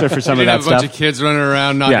a stickler for some You of have that a bunch stuff. of kids running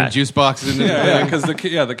around knocking Yeah. juice boxes into the Yeah, thing. because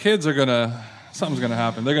the kids are gonna. Something's gonna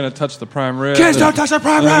happen. They're gonna touch the prime rib. Kids, don't touch the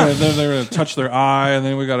prime rib! Then they're gonna touch their eye, and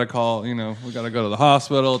then we gotta call. We gotta go to the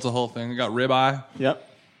hospital. It's a whole thing. We got rib eye. Yep.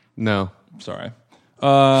 No. Sorry.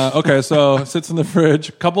 Okay, so sits in the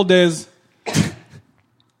fridge. Couple days.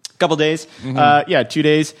 Couple days. 2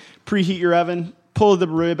 days. Preheat your oven. Pull the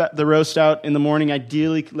roast out in the morning.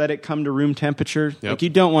 Ideally, let it come to room temperature. Yep. Like you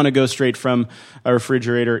don't want to go straight from a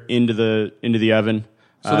refrigerator into the oven.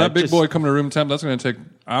 So that big just- boy coming to room temp, that's going to take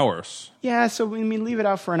hours. Yeah. So leave it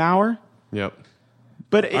out for an hour. Yep.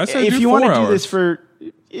 But I say if do you want to 4 do this hours. for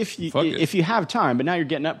Fuck it. if you have time, but now you're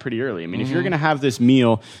getting up pretty early. I mean, if you're going to have this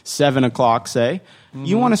meal 7 o'clock, say,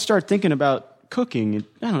 you want to start thinking about cooking at,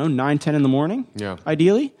 I don't know, 9, 10 in the morning. Yeah.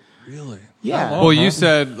 Ideally. Really? Yeah. Well, you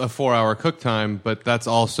said a 4-hour cook time, but that's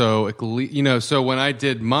also, so when I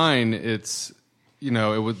did mine, it's, it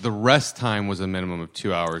was, the rest time was a minimum of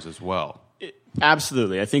 2 hours as well.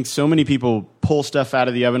 Absolutely. I think so many people pull stuff out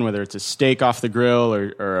of the oven, whether it's a steak off the grill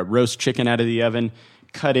or a roast chicken out of the oven,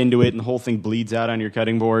 cut into it and the whole thing bleeds out on your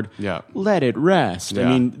cutting board. Yeah. Let it rest. I Yeah.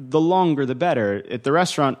 mean, the longer the better. At the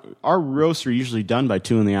restaurant, our roasts are usually done by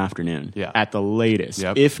 2 p.m. Yeah. at the latest,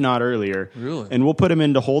 Yep. if not earlier. Really? And we'll put them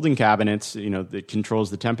into holding cabinets, that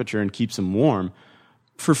controls the temperature and keeps them warm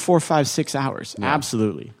for 4, 5, 6 hours.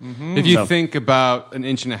 Absolutely. If you So- think about an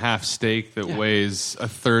 1.5-inch steak that weighs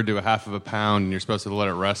 1/3 to 1/2 pound, and you're supposed to let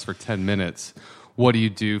it rest for 10 minutes, what do you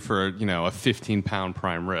do for a 15-pound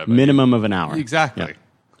prime rib? Minimum of an hour. Exactly. Yeah.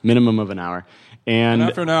 Minimum of an hour. And And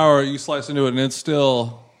after an hour, you slice into it, and it's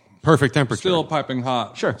still Perfect temperature. still piping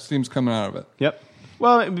hot. Sure. Steam's coming out of it. Yep.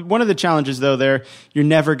 Well, one of the challenges, though, you're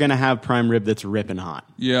never going to have prime rib that's ripping hot.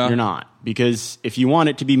 Yeah. You're not. Because if you want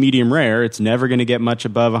it to be medium rare, it's never going to get much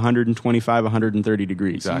above 125, 130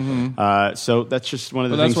 degrees. Exactly. So that's just one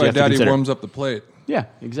of the But things that's you why have to Daddy consider. warms up the plate. Yeah,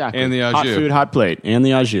 exactly. And the au hot jus. food, hot plate, and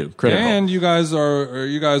the au jus. Critical. And you guys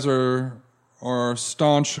are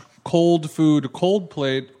staunch cold food, cold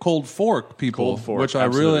plate, cold fork people. Cold fork, which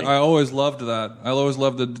absolutely. I always loved that. I always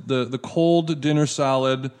loved the cold dinner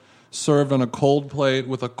salad served on a cold plate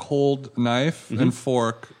with a cold knife and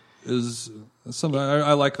fork is something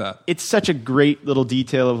I like that. It's such a great little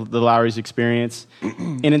detail of the Lawry's experience.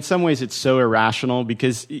 And in some ways, it's so irrational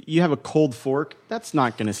because you have a cold fork. That's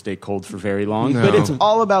not going to stay cold for very long. No. But it's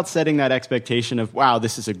all about setting that expectation of, wow,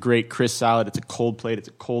 this is a great crisp salad. It's a cold plate. It's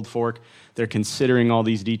a cold fork. They're considering all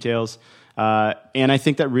these details. And I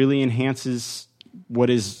think that really enhances what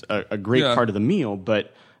is a great Yeah. part of the meal.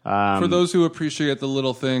 But For those who appreciate the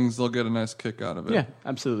little things, they'll get a nice kick out of it. yeah,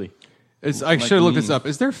 absolutely. I should have looked this up.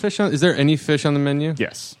 Is there any fish on the menu?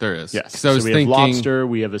 Yes. There is. Yes. So I was we thinking, have lobster.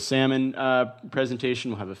 We have a salmon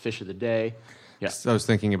presentation. We'll have a fish of the day. Yeah. So I was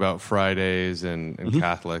thinking about Fridays and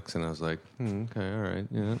Catholics, and I was like, okay, all right,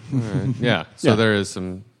 yeah, all right, yeah. So Yeah. there is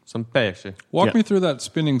some fish. Walk Yeah. me through that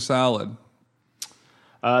spinning salad.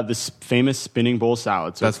 The famous spinning bowl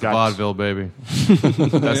salad. So That's it's the got vaudeville, baby.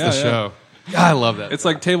 That's the show. I love that. It's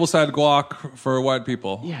like tableside guac for white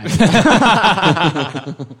people. Yeah.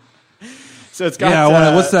 So it's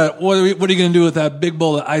got. What's that? What are you going to do with that big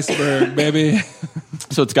bowl of iceberg, baby?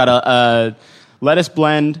 So it's got a lettuce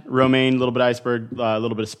blend, romaine, a little bit of iceberg, a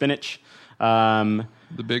little bit of spinach, The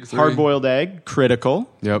big three. hard boiled egg, critical.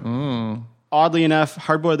 Yep. Oddly enough,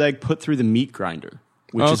 hard boiled egg put through the meat grinder,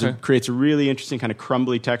 which Okay. creates a really interesting kind of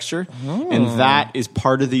crumbly texture, and that is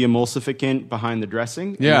part of the emulsificant behind the dressing.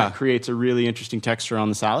 and Yeah. that creates a really interesting texture on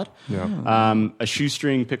the salad. Yeah. A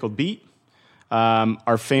shoestring pickled beet.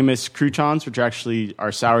 Our famous croutons, which are actually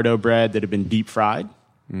our sourdough bread that have been deep fried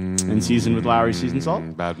and seasoned with Lawry seasoned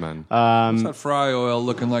salt. Bad man. What's that fry oil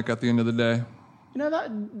looking like at the end of the day? That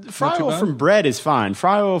fry too oil bad? from bread is fine.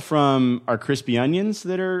 Fry oil from our crispy onions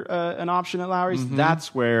that are an option at Lawry's.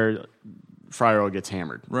 That's where fry oil gets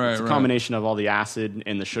hammered. Right, it's a right. combination of all the acid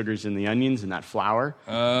and the sugars in the onions, and that flour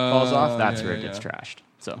falls off. That's yeah, where it yeah, gets yeah. trashed.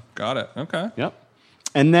 So, Got it. Okay. yep.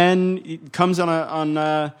 And then it comes in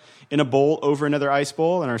a bowl over another ice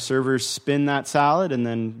bowl, and our servers spin that salad and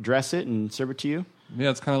then dress it and serve it to you. Yeah,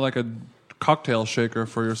 it's kind of like a cocktail shaker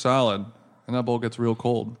for your salad, and that bowl gets real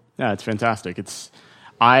cold. Yeah, it's fantastic.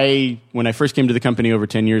 When I first came to the company over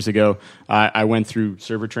 10 years ago, I went through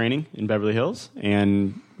server training in Beverly Hills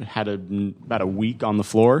and had about a week on the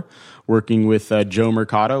floor working with Joe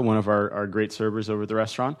Mercado, one of our great servers over at the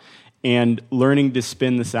restaurant. And learning to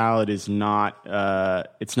spin the salad is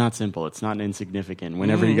it's not simple. It's not insignificant.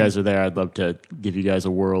 Whenever you guys are there, I'd love to give you guys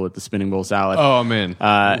a whirl at the spinning bowl salad. Oh, I'm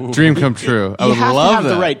in. Dream come true. I You would have love to have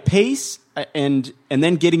that. the right pace, and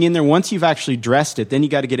then getting in there. Once you've actually dressed it, then you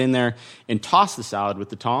got to get in there and toss the salad with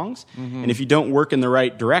the tongs. And if you don't work in the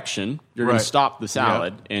right direction, you're going Right. to stop the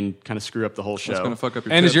salad and kind of screw up the whole show. It's going to fuck up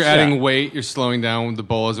your And as tips. you're adding Yeah. weight, you're slowing down the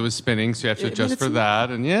bowl as it was spinning, so you have to I mean, adjust it's for that.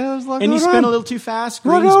 And yeah, there's a lot and you going spin on. a little too fast.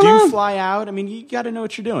 What Greens going do on? fly out. I mean, you got to know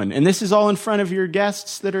what you're doing. And this is all in front of your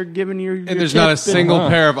guests that are giving your And there's not a single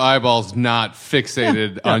pair of eyeballs not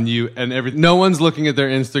fixated on you and everything. No one's looking at their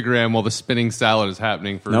Instagram while the spinning salad is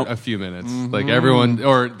happening for Nope. a few minutes. Like everyone,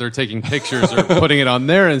 or they're taking pictures or putting it on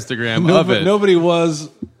their Instagram of it. Nobody was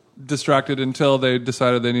distracted until they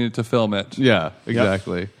decided they needed to film it. Yeah,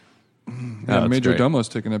 exactly. Yeah, that's Major great. Domo's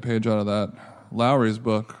taking a page out of that. Lowry's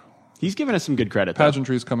book. He's giving us some good credit. though.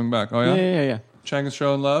 Pageantry's coming back. Oh, yeah? Yeah. Chang is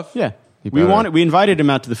showing love? Yeah. better. We invited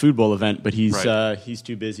him out to the food bowl event, but he's Right. he's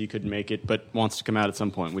too busy, couldn't make it, but wants to come out at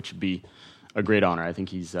some point, which would be a great honor. I think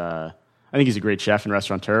he's a great chef and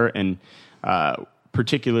restaurateur, and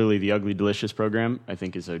particularly the Ugly Delicious program, I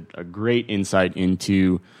think is a great insight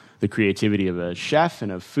into the creativity of a chef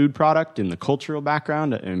and a food product and the cultural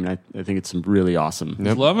background. I mean, I think it's some really awesome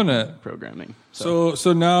He's loving it. programming. So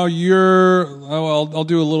now you're. I'll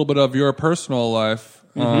do a little bit of your personal life.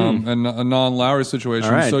 and a non-Lawry situation.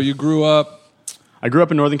 All right. So you grew up, I grew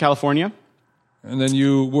up in Northern California. and then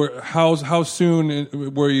you were how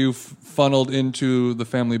soon were you funneled into the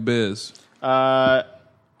family biz?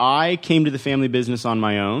 I came to the family business on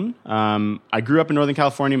my own. I grew up in Northern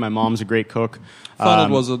California. My mom's a great cook.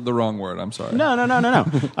 Funneled was the wrong word. I'm sorry.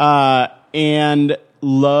 No. And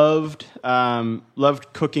loved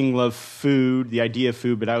cooking, loved food, the idea of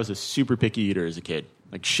food, but I was a super picky eater as a kid.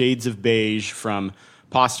 Like shades of beige, from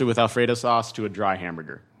pasta with Alfredo sauce to a dry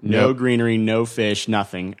hamburger. No greenery, no fish,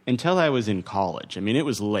 nothing, until I was in college. I mean, it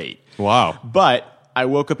was late. Wow. But I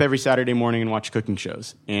woke up every Saturday morning and watched cooking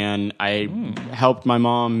shows, and I helped my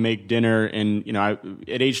mom make dinner. And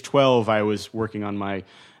at age 12, I was working on my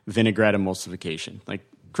vinaigrette emulsification, like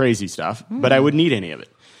crazy stuff. But I wouldn't eat any of it.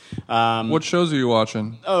 What shows are you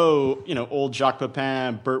watching? Old Jacques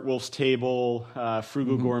Pepin, Bert Wolf's Table,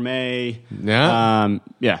 Frugal Gourmet. Yeah.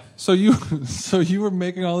 Yeah. So you were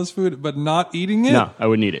making all this food, but not eating it? No, I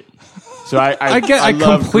wouldn't eat it. So I I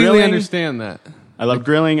love completely grilling. understand that. I love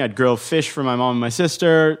grilling. I'd grill fish for my mom and my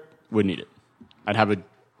sister. Wouldn't eat it. I'd have a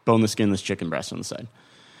boneless, skinless chicken breast on the side.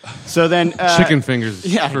 So then... Chicken fingers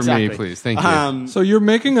for exactly. me, please. Thank you. So you're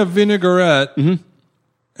making a vinaigrette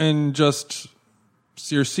and just...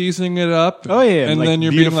 So you're seasoning it up. Oh, yeah. And like then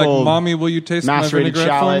you're being like, beautiful Mommy, will you taste my macerated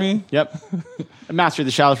vinaigrette shallot. for me? Yep. I macered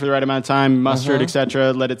the shallot for the right amount of time, mustard,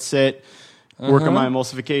 etc. Let it sit. Work on my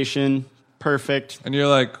emulsification. Perfect. And you're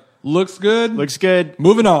like, looks good. Looks good.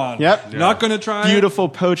 Moving on. Yep. Not going to try it. Beautiful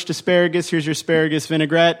poached asparagus. Here's your asparagus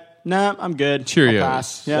vinaigrette. Nah, I'm good. Cheerios. I'll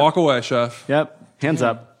pass. Yep. Walk away, chef. Yep. Hands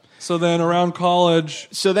up. So then around college,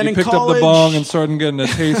 So then you in picked up college- the bong and started getting a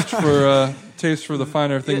taste for the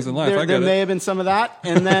finer things in life. There, I get there may it. have been some of that.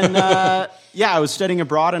 And then, I was studying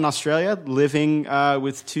abroad in Australia, living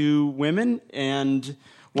with two women. And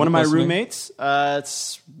one of my Listening. roommates,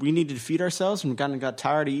 we needed to feed ourselves and got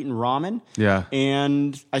tired of eating ramen. Yeah.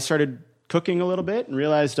 And I started cooking a little bit and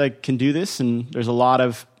realized I can do this. And there's a lot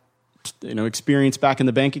of experience back in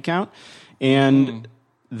the bank account. And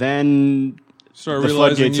then... Start the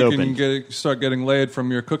realizing floodgates you opened. can start getting laid from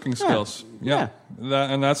your cooking skills. Yeah.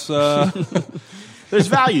 That's There's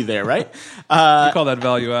value there, right? we call that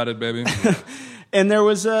value added, baby. And there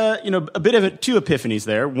was a bit of two epiphanies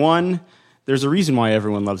there. One, there's a reason why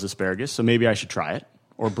everyone loves asparagus, so maybe I should try it,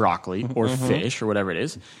 or broccoli, or fish, or whatever it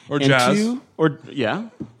is, Or and jazz.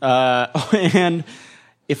 And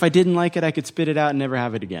if I didn't like it, I could spit it out and never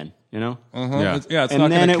have it again. Yeah. It's And not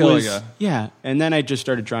then going to it kill was you. and then I just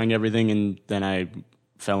started trying everything, and then I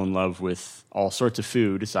fell in love with all sorts of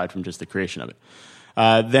food aside from just the creation of it.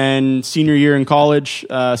 Then senior year in college,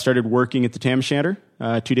 started working at the Tam O'Shanter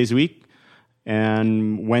 2 days a week,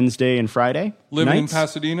 and Wednesday and Friday. Living in nights.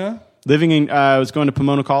 Pasadena? I was going to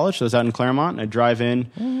Pomona College, so I was out in Claremont, and I'd drive in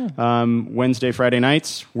Wednesday, Friday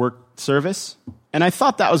nights, work service. And I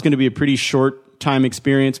thought that was going to be a pretty short time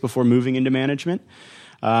experience before moving into management.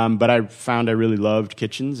 But I found I really loved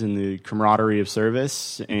kitchens and the camaraderie of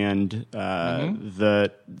service and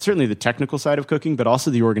certainly the technical side of cooking, but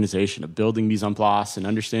also the organization of building mise en place and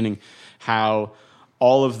understanding how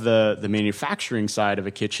all of the manufacturing side of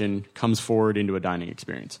a kitchen comes forward into a dining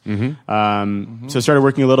experience. So I started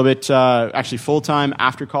working a little bit, actually full-time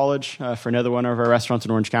after college for another one of our restaurants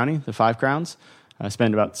in Orange County, the Five Crowns. I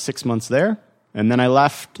spent about 6 months there. And then I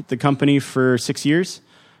left the company for 6 years.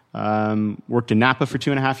 Worked in Napa for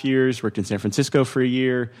 2.5 years, worked in San Francisco for a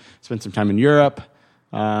year, spent some time in Europe,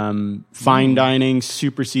 fine dining,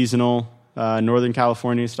 super seasonal, Northern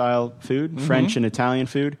California style food, French and Italian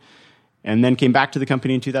food, and then came back to the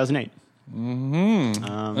company in 2008.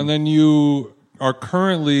 And then you are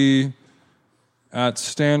currently at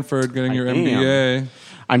Stanford getting your MBA.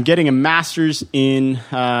 I'm getting a master's in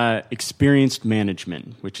experienced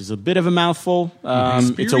management, which is a bit of a mouthful.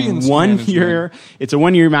 It's a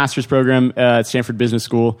one-year master's program at Stanford Business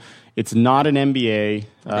School. It's not an MBA,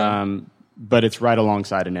 but it's right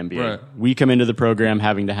alongside an MBA. Right. We come into the program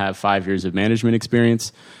having to have 5 years of management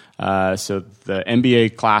experience. So the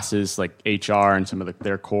MBA classes like HR and some of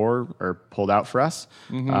their core are pulled out for us.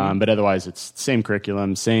 But otherwise, it's same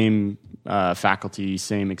curriculum, same faculty,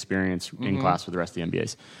 same experience in class with the rest of the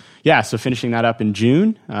MBAs. Yeah, so finishing that up in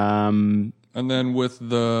June. And then with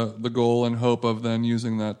the goal and hope of then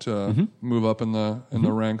using that to move up in the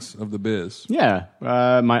ranks of the biz. Yeah,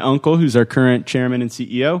 my uncle, who's our current chairman and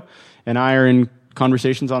CEO, and I are in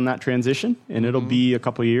conversations on that transition, and it'll be a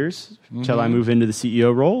couple years until I move into the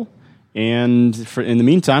CEO role. And in the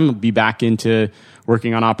meantime, I'll be back into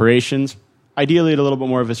working on operations, ideally at a little bit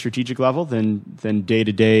more of a strategic level than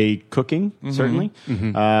day-to-day cooking, certainly.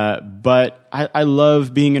 But I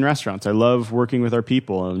love being in restaurants. I love working with our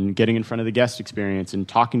people and getting in front of the guest experience and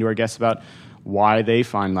talking to our guests about why they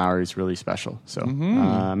find Lawry's really special. So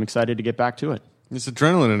I'm excited to get back to it. It's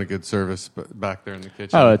adrenaline in a good service back there in the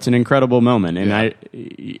kitchen. Oh, it's an incredible moment.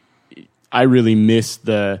 And I really miss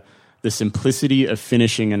the simplicity of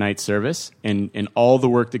finishing a night service and all the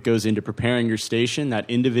work that goes into preparing your station, that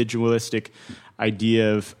individualistic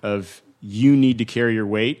idea of you need to carry your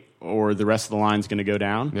weight or the rest of the line's going to go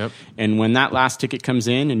down. Yep. And when that last ticket comes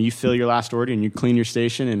in and you fill your last order and you clean your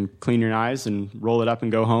station and clean your knives and roll it up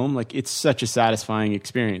and go home, like it's such a satisfying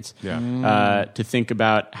experience. Yeah. To think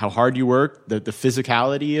about how hard you work, the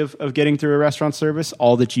physicality of getting through a restaurant service,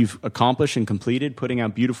 all that you've accomplished and completed, putting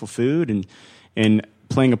out beautiful food and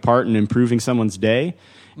playing a part in improving someone's day.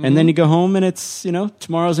 And then you go home and it's,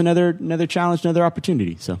 tomorrow's another challenge, another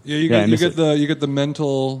opportunity. So you get the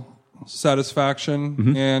mental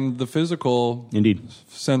satisfaction and the physical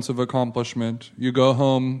sense of accomplishment. You go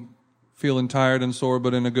home feeling tired and sore,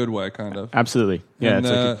 but in a good way, kind of. Absolutely. Yeah. And,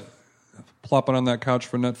 it's plopping on that couch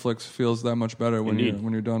for Netflix feels that much better when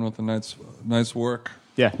you're done with the night's work.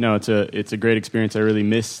 Yeah. No, it's a great experience. I really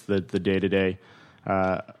miss the day-to-day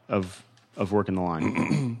of working the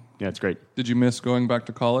line. Yeah, it's great. Did you miss going back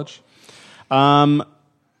to college?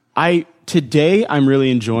 Today I'm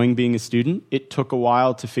really enjoying being a student. It took a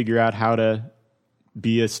while to figure out how to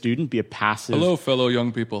be a student, be a passive... Hello, fellow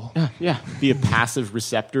young people. Yeah, be a passive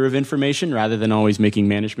receptor of information rather than always making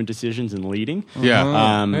management decisions and leading.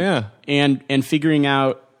 Yeah. And figuring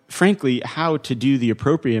out, frankly, how to do the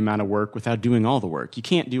appropriate amount of work without doing all the work. You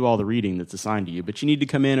can't do all the reading that's assigned to you, but you need to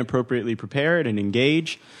come in appropriately prepared and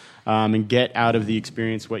engage and get out of the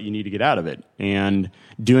experience what you need to get out of it. And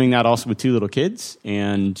doing that also with 2 little kids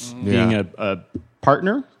and being a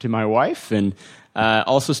partner to my wife and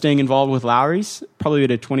also staying involved with Lawry's probably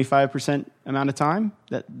at a 25% amount of time.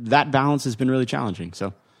 That balance has been really challenging.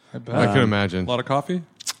 So I can imagine. A lot of coffee?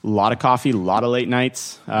 A lot of late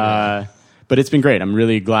nights. But it's been great. I'm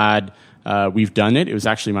really glad we've done it. It was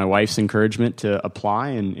actually my wife's encouragement to apply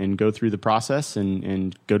and go through the process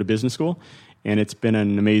and go to business school. And it's been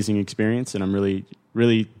an amazing experience, and I'm really,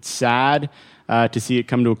 really sad to see it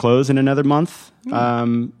come to a close in another month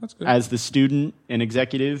as the student and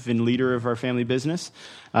executive and leader of our family business.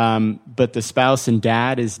 But the spouse and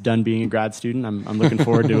dad is done being a grad student. I'm looking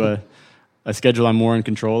forward to a schedule I'm more in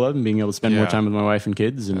control of and being able to spend more time with my wife and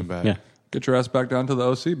kids. And Get your ass back down to the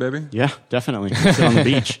OC, baby. Yeah, definitely. Sit on the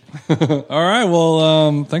beach. All right.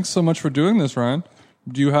 Well, thanks so much for doing this, Ryan.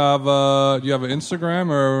 Do you have an Instagram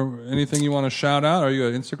or anything you want to shout out? Are you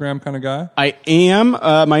an Instagram kind of guy? I am.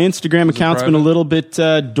 My Instagram account's been a little bit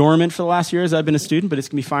dormant for the last year as I've been a student, but it's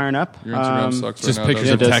going to be firing up. Your Instagram sucks just right now.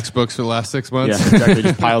 Pictures of textbooks for the last 6 months. Yeah, exactly.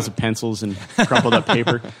 Just piles of pencils and crumpled up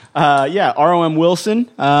paper. ROM Wilson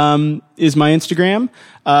is my Instagram.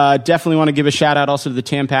 Definitely want to give a shout out also to the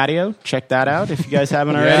Tam Patio. Check that out if you guys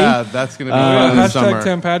haven't already. Yeah, that's going to be fun this summer.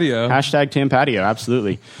 Tam Patio. Hashtag Tam Patio,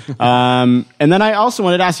 absolutely. And then I also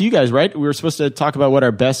wanted to ask you guys, right? We were supposed to talk about what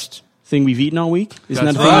our best thing we've eaten all week. Isn't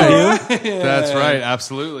that a thing we do? That's right,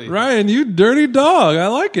 absolutely. Ryan, you dirty dog. I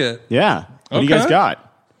like it. Yeah. What do you guys got?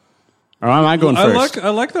 Or am I going first? I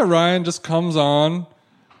like that Ryan just comes on.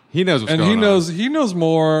 He knows what's and going on. He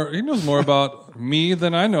knows more about me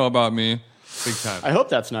than I know about me. Big time. I hope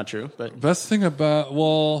that's not true. But best thing I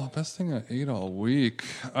ate all week,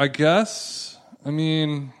 I guess. I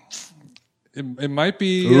mean, it might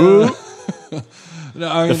be the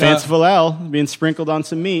fanciful L being sprinkled on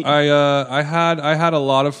some meat. I had a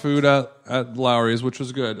lot of food at Lawry's, which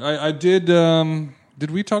was good. I did.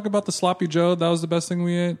 Did we talk about the sloppy Joe? That was the best thing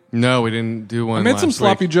we ate. No, we didn't do one. I made some last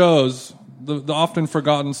sloppy week. Joes. The often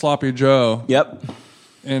forgotten sloppy Joe. Yep.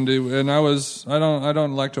 I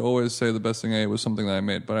don't like to always say the best thing I ate was something that I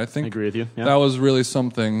made, but I think I agree with you. Yeah. That was really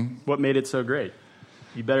something. What made it so great?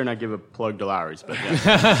 You better not give a plug to Lawry's, but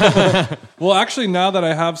yeah. Well, actually, now that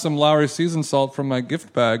I have some Lawry seasoned salt from my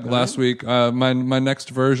gift bag last week, my next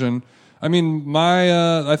version. I mean,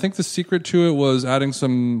 I think the secret to it was adding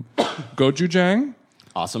some gochujang.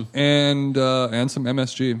 Awesome. And some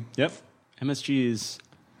MSG. Yep. MSG is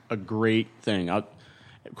a great thing.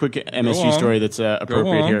 Quick MSG story that's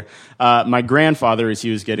appropriate here. My grandfather, as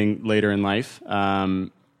he was getting later in life,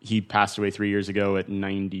 he passed away 3 years ago at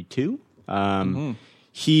 92.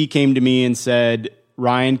 He came to me and said,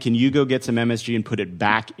 Ryan, can you go get some MSG and put it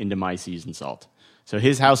back into my seasoned salt? So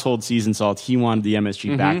his household seasoned salt, he wanted the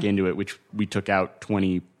MSG back into it, which we took out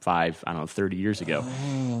 30 years ago.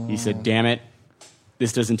 He said, damn it,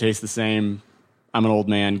 this doesn't taste the same. I'm an old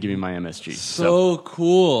man. Give me my MSG. So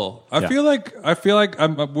cool. I feel like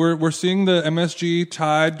we're seeing the MSG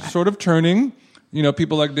tide sort of turning. You know,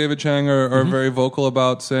 people like David Chang are very vocal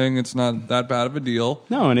about saying it's not that bad of a deal.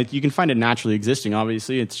 No, and you can find it naturally existing.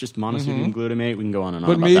 Obviously, it's just monosodium glutamate. We can go on and on.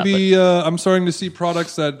 But about maybe that, I'm starting to see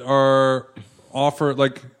products that are offered,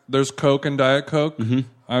 like there's Coke and Diet Coke.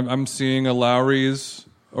 I'm seeing a Lawry's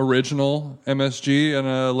original MSG and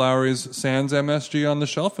a Lawry's Sans MSG on the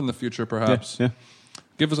shelf in the future, perhaps. Yeah.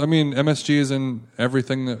 Give us. I mean, MSG is in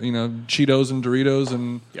everything that Cheetos and Doritos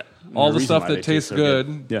and all the stuff that tastes so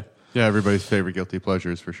good. Yeah. Yeah, everybody's favorite guilty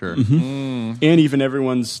pleasures for sure. And even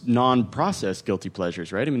everyone's non-processed guilty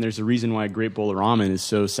pleasures, right? I mean, there's a reason why a great bowl of ramen is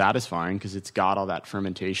so satisfying because it's got all that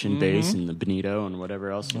fermentation base and the bonito and whatever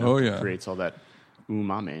else creates all that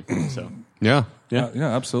umami. So Yeah,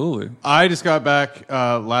 absolutely. I just got back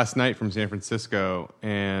last night from San Francisco,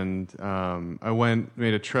 and I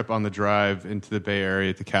made a trip on the drive into the Bay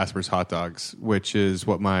Area to Casper's Hot Dogs, which is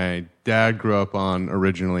what my dad grew up on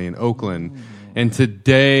originally in Oakland. And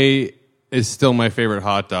today is still my favorite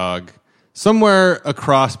hot dog. Somewhere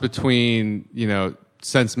across between,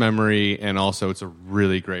 sense memory and also it's a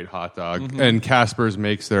really great hot dog. And Casper's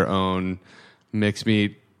makes their own mixed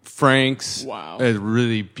meat. Frank's, a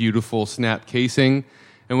really beautiful snap casing.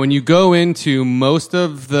 And when you go into most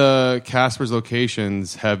of the Casper's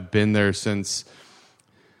locations have been there since...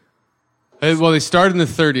 Well, they started in the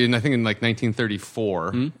 30s, and I think in like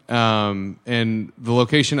 1934. And the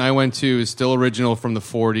location I went to is still original from the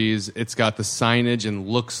 40s. It's got the signage and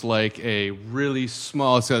looks like a really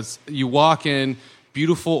small... you walk in,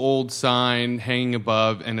 beautiful old sign hanging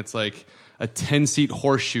above, and it's like a 10-seat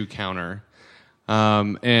horseshoe counter.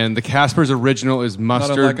 And the Casper's original is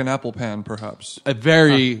mustard. Not unlike an apple pan, perhaps.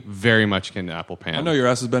 Very much akin to apple pan. I know your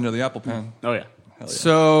ass has been to the apple pan. Oh, yeah.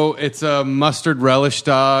 So it's a mustard relish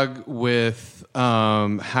dog with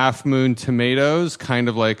half moon tomatoes, kind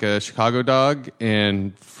of like a Chicago dog,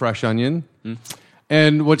 and fresh onion.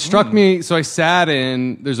 And what struck me, so I sat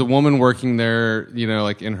in, there's a woman working there,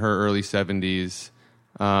 like in her early 70s.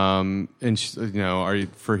 And she, are you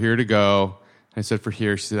for here to go? I said, for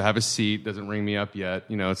here. She said, have a seat. Doesn't ring me up yet.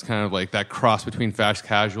 It's kind of like that cross between fast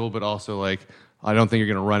casual, but also like, I don't think you're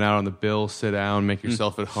going to run out on the bill, sit down, make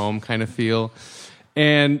yourself at home kind of feel.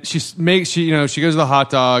 And she goes to the hot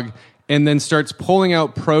dog and then starts pulling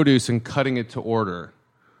out produce and cutting it to order,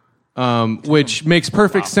 which makes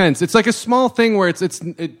perfect sense. It's like a small thing where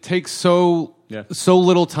it takes so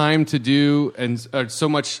little time to do and so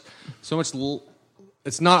much.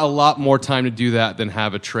 It's not a lot more time to do that than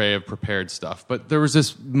have a tray of prepared stuff. But there was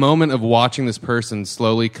this moment of watching this person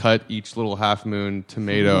slowly cut each little half moon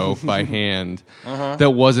tomato by hand that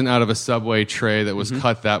wasn't out of a Subway tray that was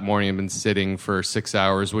cut that morning and been sitting for 6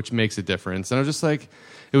 hours, which makes a difference. And I was just like,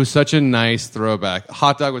 it was such a nice throwback.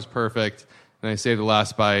 Hot dog was perfect. And I saved the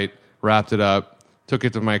last bite, wrapped it up, took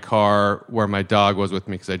it to my car where my dog was with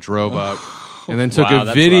me because I drove up. And then took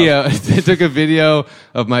a video. Took a video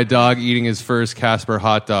of my dog eating his first Casper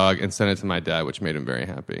hot dog and sent it to my dad, which made him very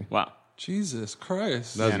happy. Wow. Jesus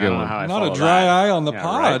Christ. That was a good one. Not a dry eye on the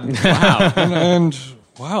pod. Right. Wow. and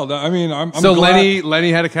wow. I'm so glad,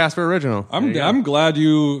 Lenny had a Casper original. I'm glad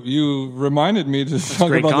you reminded me to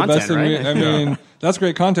talk about the best thing. Right? That's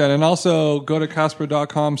great content. And also go to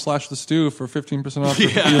casper.com/thestew for 15% off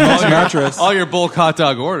your next mattress. All your bulk hot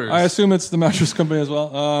dog orders. I assume it's the mattress company as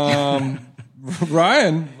well.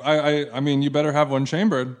 Ryan, I mean, you better have one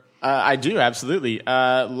chambered. I do, absolutely.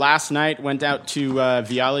 Last night went out to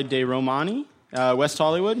Viale dei Romani, West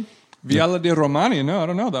Hollywood. Viale dei Romani? No, I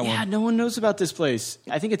don't know that one. Yeah, no one knows about this place.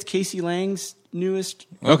 I think it's Casey Lang's newest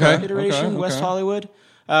iteration, West Hollywood.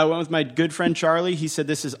 Went with my good friend Charlie. He said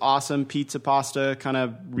this is awesome pizza pasta, kind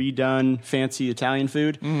of redone, fancy Italian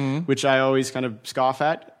food, which I always kind of scoff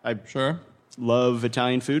at. I love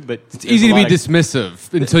Italian food, but it's easy to be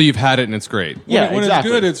dismissive until you've had it and it's great. When it's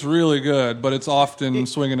good, it's really good, but it's often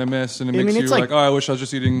swing and a miss, and it makes you like, oh, I wish I was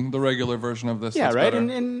just eating the regular version of this. Yeah, That's right?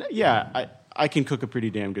 better. I can cook a pretty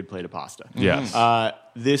damn good plate of pasta. Yes.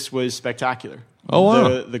 This was spectacular. Oh,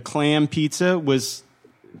 wow. The clam pizza was,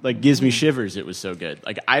 like, gives me shivers. It was so good.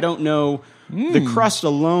 Like, I don't know. The crust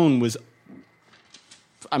alone was,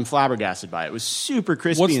 I'm flabbergasted by it. It was super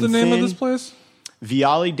crispy and thin. What's the name of this place?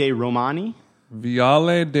 Viale dei Romani.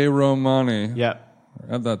 Viale dei Romani. Yeah.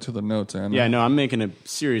 Add that to the notes, Anna. Yeah, no, I'm making a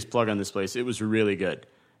serious plug on this place. It was really good.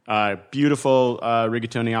 Beautiful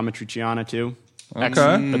rigatoni amatriciana, too. Okay.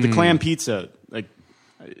 Excellent. But the clam pizza, like,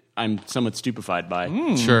 I'm somewhat stupefied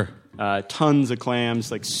by. Sure. Tons of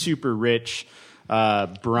clams, like super rich.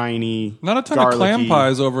 briny, Not a ton garlicky. of clam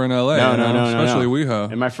pies over in LA. No, especially no.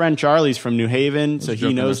 WeHo. And my friend Charlie's from New Haven, so he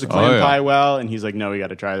joking knows the myself. clam Oh, yeah. pie well, and he's like, "No, we got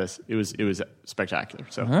to try this." It was spectacular.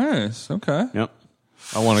 So, Nice. Okay. yep,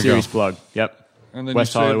 I want to go. serious plug. Yep. And then West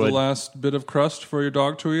you saved Hollywood. the last bit of crust for your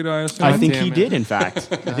dog to eat, I assume? I think damn he it. did. In fact,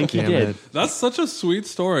 I think he Damn did. it. That's such a sweet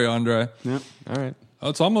story, Andre. Yep. All right.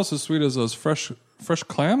 It's almost as sweet as those fresh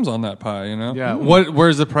clams on that pie, you know? Yeah.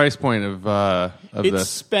 Where's the price point of It's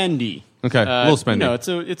this? spendy. Okay, a little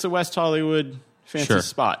spendy. It's a West Hollywood fancy Sure.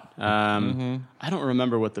 spot. I don't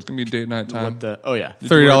remember what the It's going to be date night time.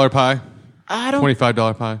 $30 pie. I don't.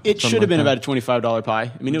 $25 pie. It something should have been like about a $25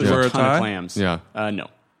 pie. I mean, it was For a a ton tie? of clams. Yeah. No,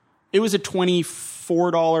 it was a $24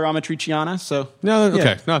 amatriciana. So that. No, okay,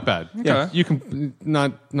 Yeah. not bad. Okay. You can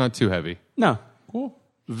not too heavy. no, Cool.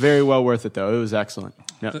 very well worth it though. It was excellent.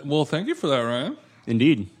 Yeah, Well, thank you for that, Ryan.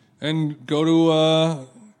 indeed. And go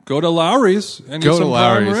to Lawry's and Go get to some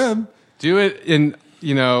prime Lawry's. rib. Do it, and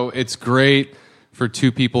it's great for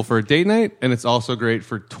 2 people for a date night, and it's also great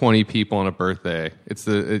for 20 people on a birthday. It's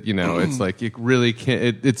it's like it really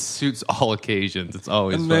can. It suits all occasions. It's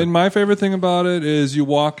always And fun. then my favorite thing about it is you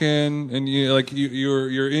walk in and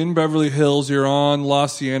you're in Beverly Hills, you're on La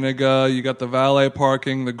Cienega, you got the valet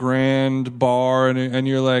parking, the grand bar, and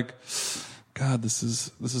you're like, God, this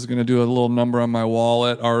is going to do a little number on my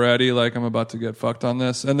wallet already. Like I'm about to get fucked on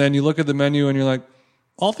this. And then you look at the menu and you're like,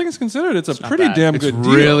 all things considered, it's a pretty bad. damn it's good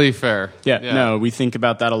deal. really fair. Yeah, no, we think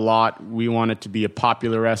about that a lot. We want it to be a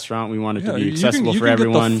popular restaurant. We want it to be you accessible can for get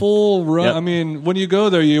everyone. the full run. Yep. I mean, when you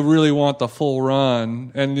go there, you really want the full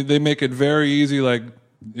run, and they make it very easy. Like,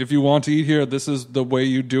 if you want to eat here, this is the way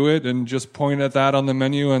you do it, and just point at that on the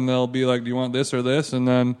menu, and they'll be like, "Do you want this or this?" And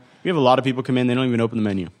then We have a lot of people come in; they don't even open the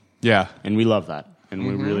menu, Yeah. and we love that. And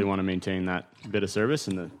Mm-hmm. we really want to maintain that bit of service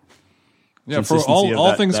and the yeah, for consistency of all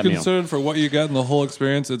that- things that meal. considered, for what you get in the whole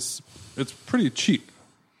experience, it's pretty cheap.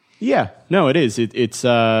 Yeah, no, it is. It's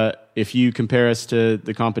if you compare us to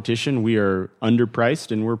the competition, we are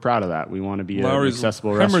underpriced, and we're proud of that. We want to be an Lowry's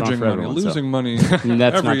accessible restaurant hemorrhaging for money, everyone. losing money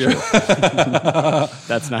That's every not year. true.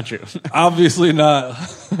 That's not true. Obviously not.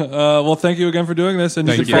 Well, thank you again for doing this, and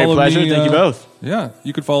Thank you you. can Great follow pleasure. me. Thank you both. Yeah,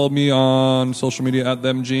 you could follow me on social media at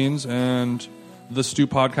themjeans and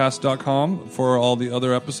thestewpodcast.com for all the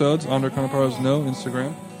other episodes. Andre Conaparo's no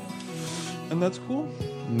Instagram. And that's cool.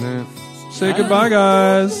 Nah. Say goodbye,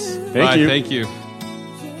 guys. Thank Bye, you. Thank you.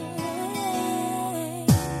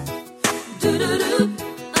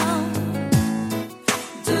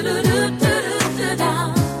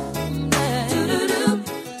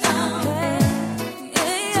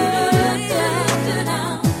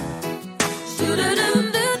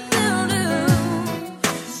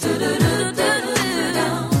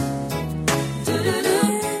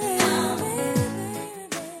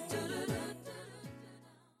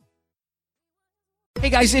 Hey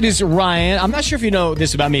guys, it is Ryan. I'm not sure if you know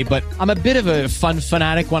this about me, but I'm a bit of a fun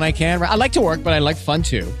fanatic when I can. I like to work, but I like fun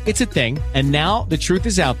too. It's a thing. And now the truth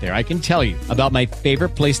is out there. I can tell you about my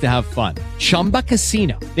favorite place to have fun. Chumba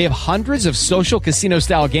Casino. They have hundreds of social casino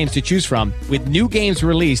style games to choose from with new games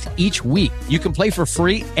released each week. You can play for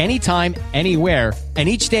free anytime, anywhere. And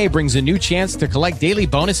each day brings a new chance to collect daily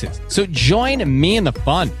bonuses. So join me in the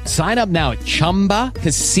fun. Sign up now at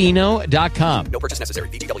ChumbaCasino.com. No purchase necessary.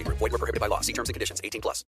 VGW Group. Void where prohibited by law. See terms and conditions. 18+.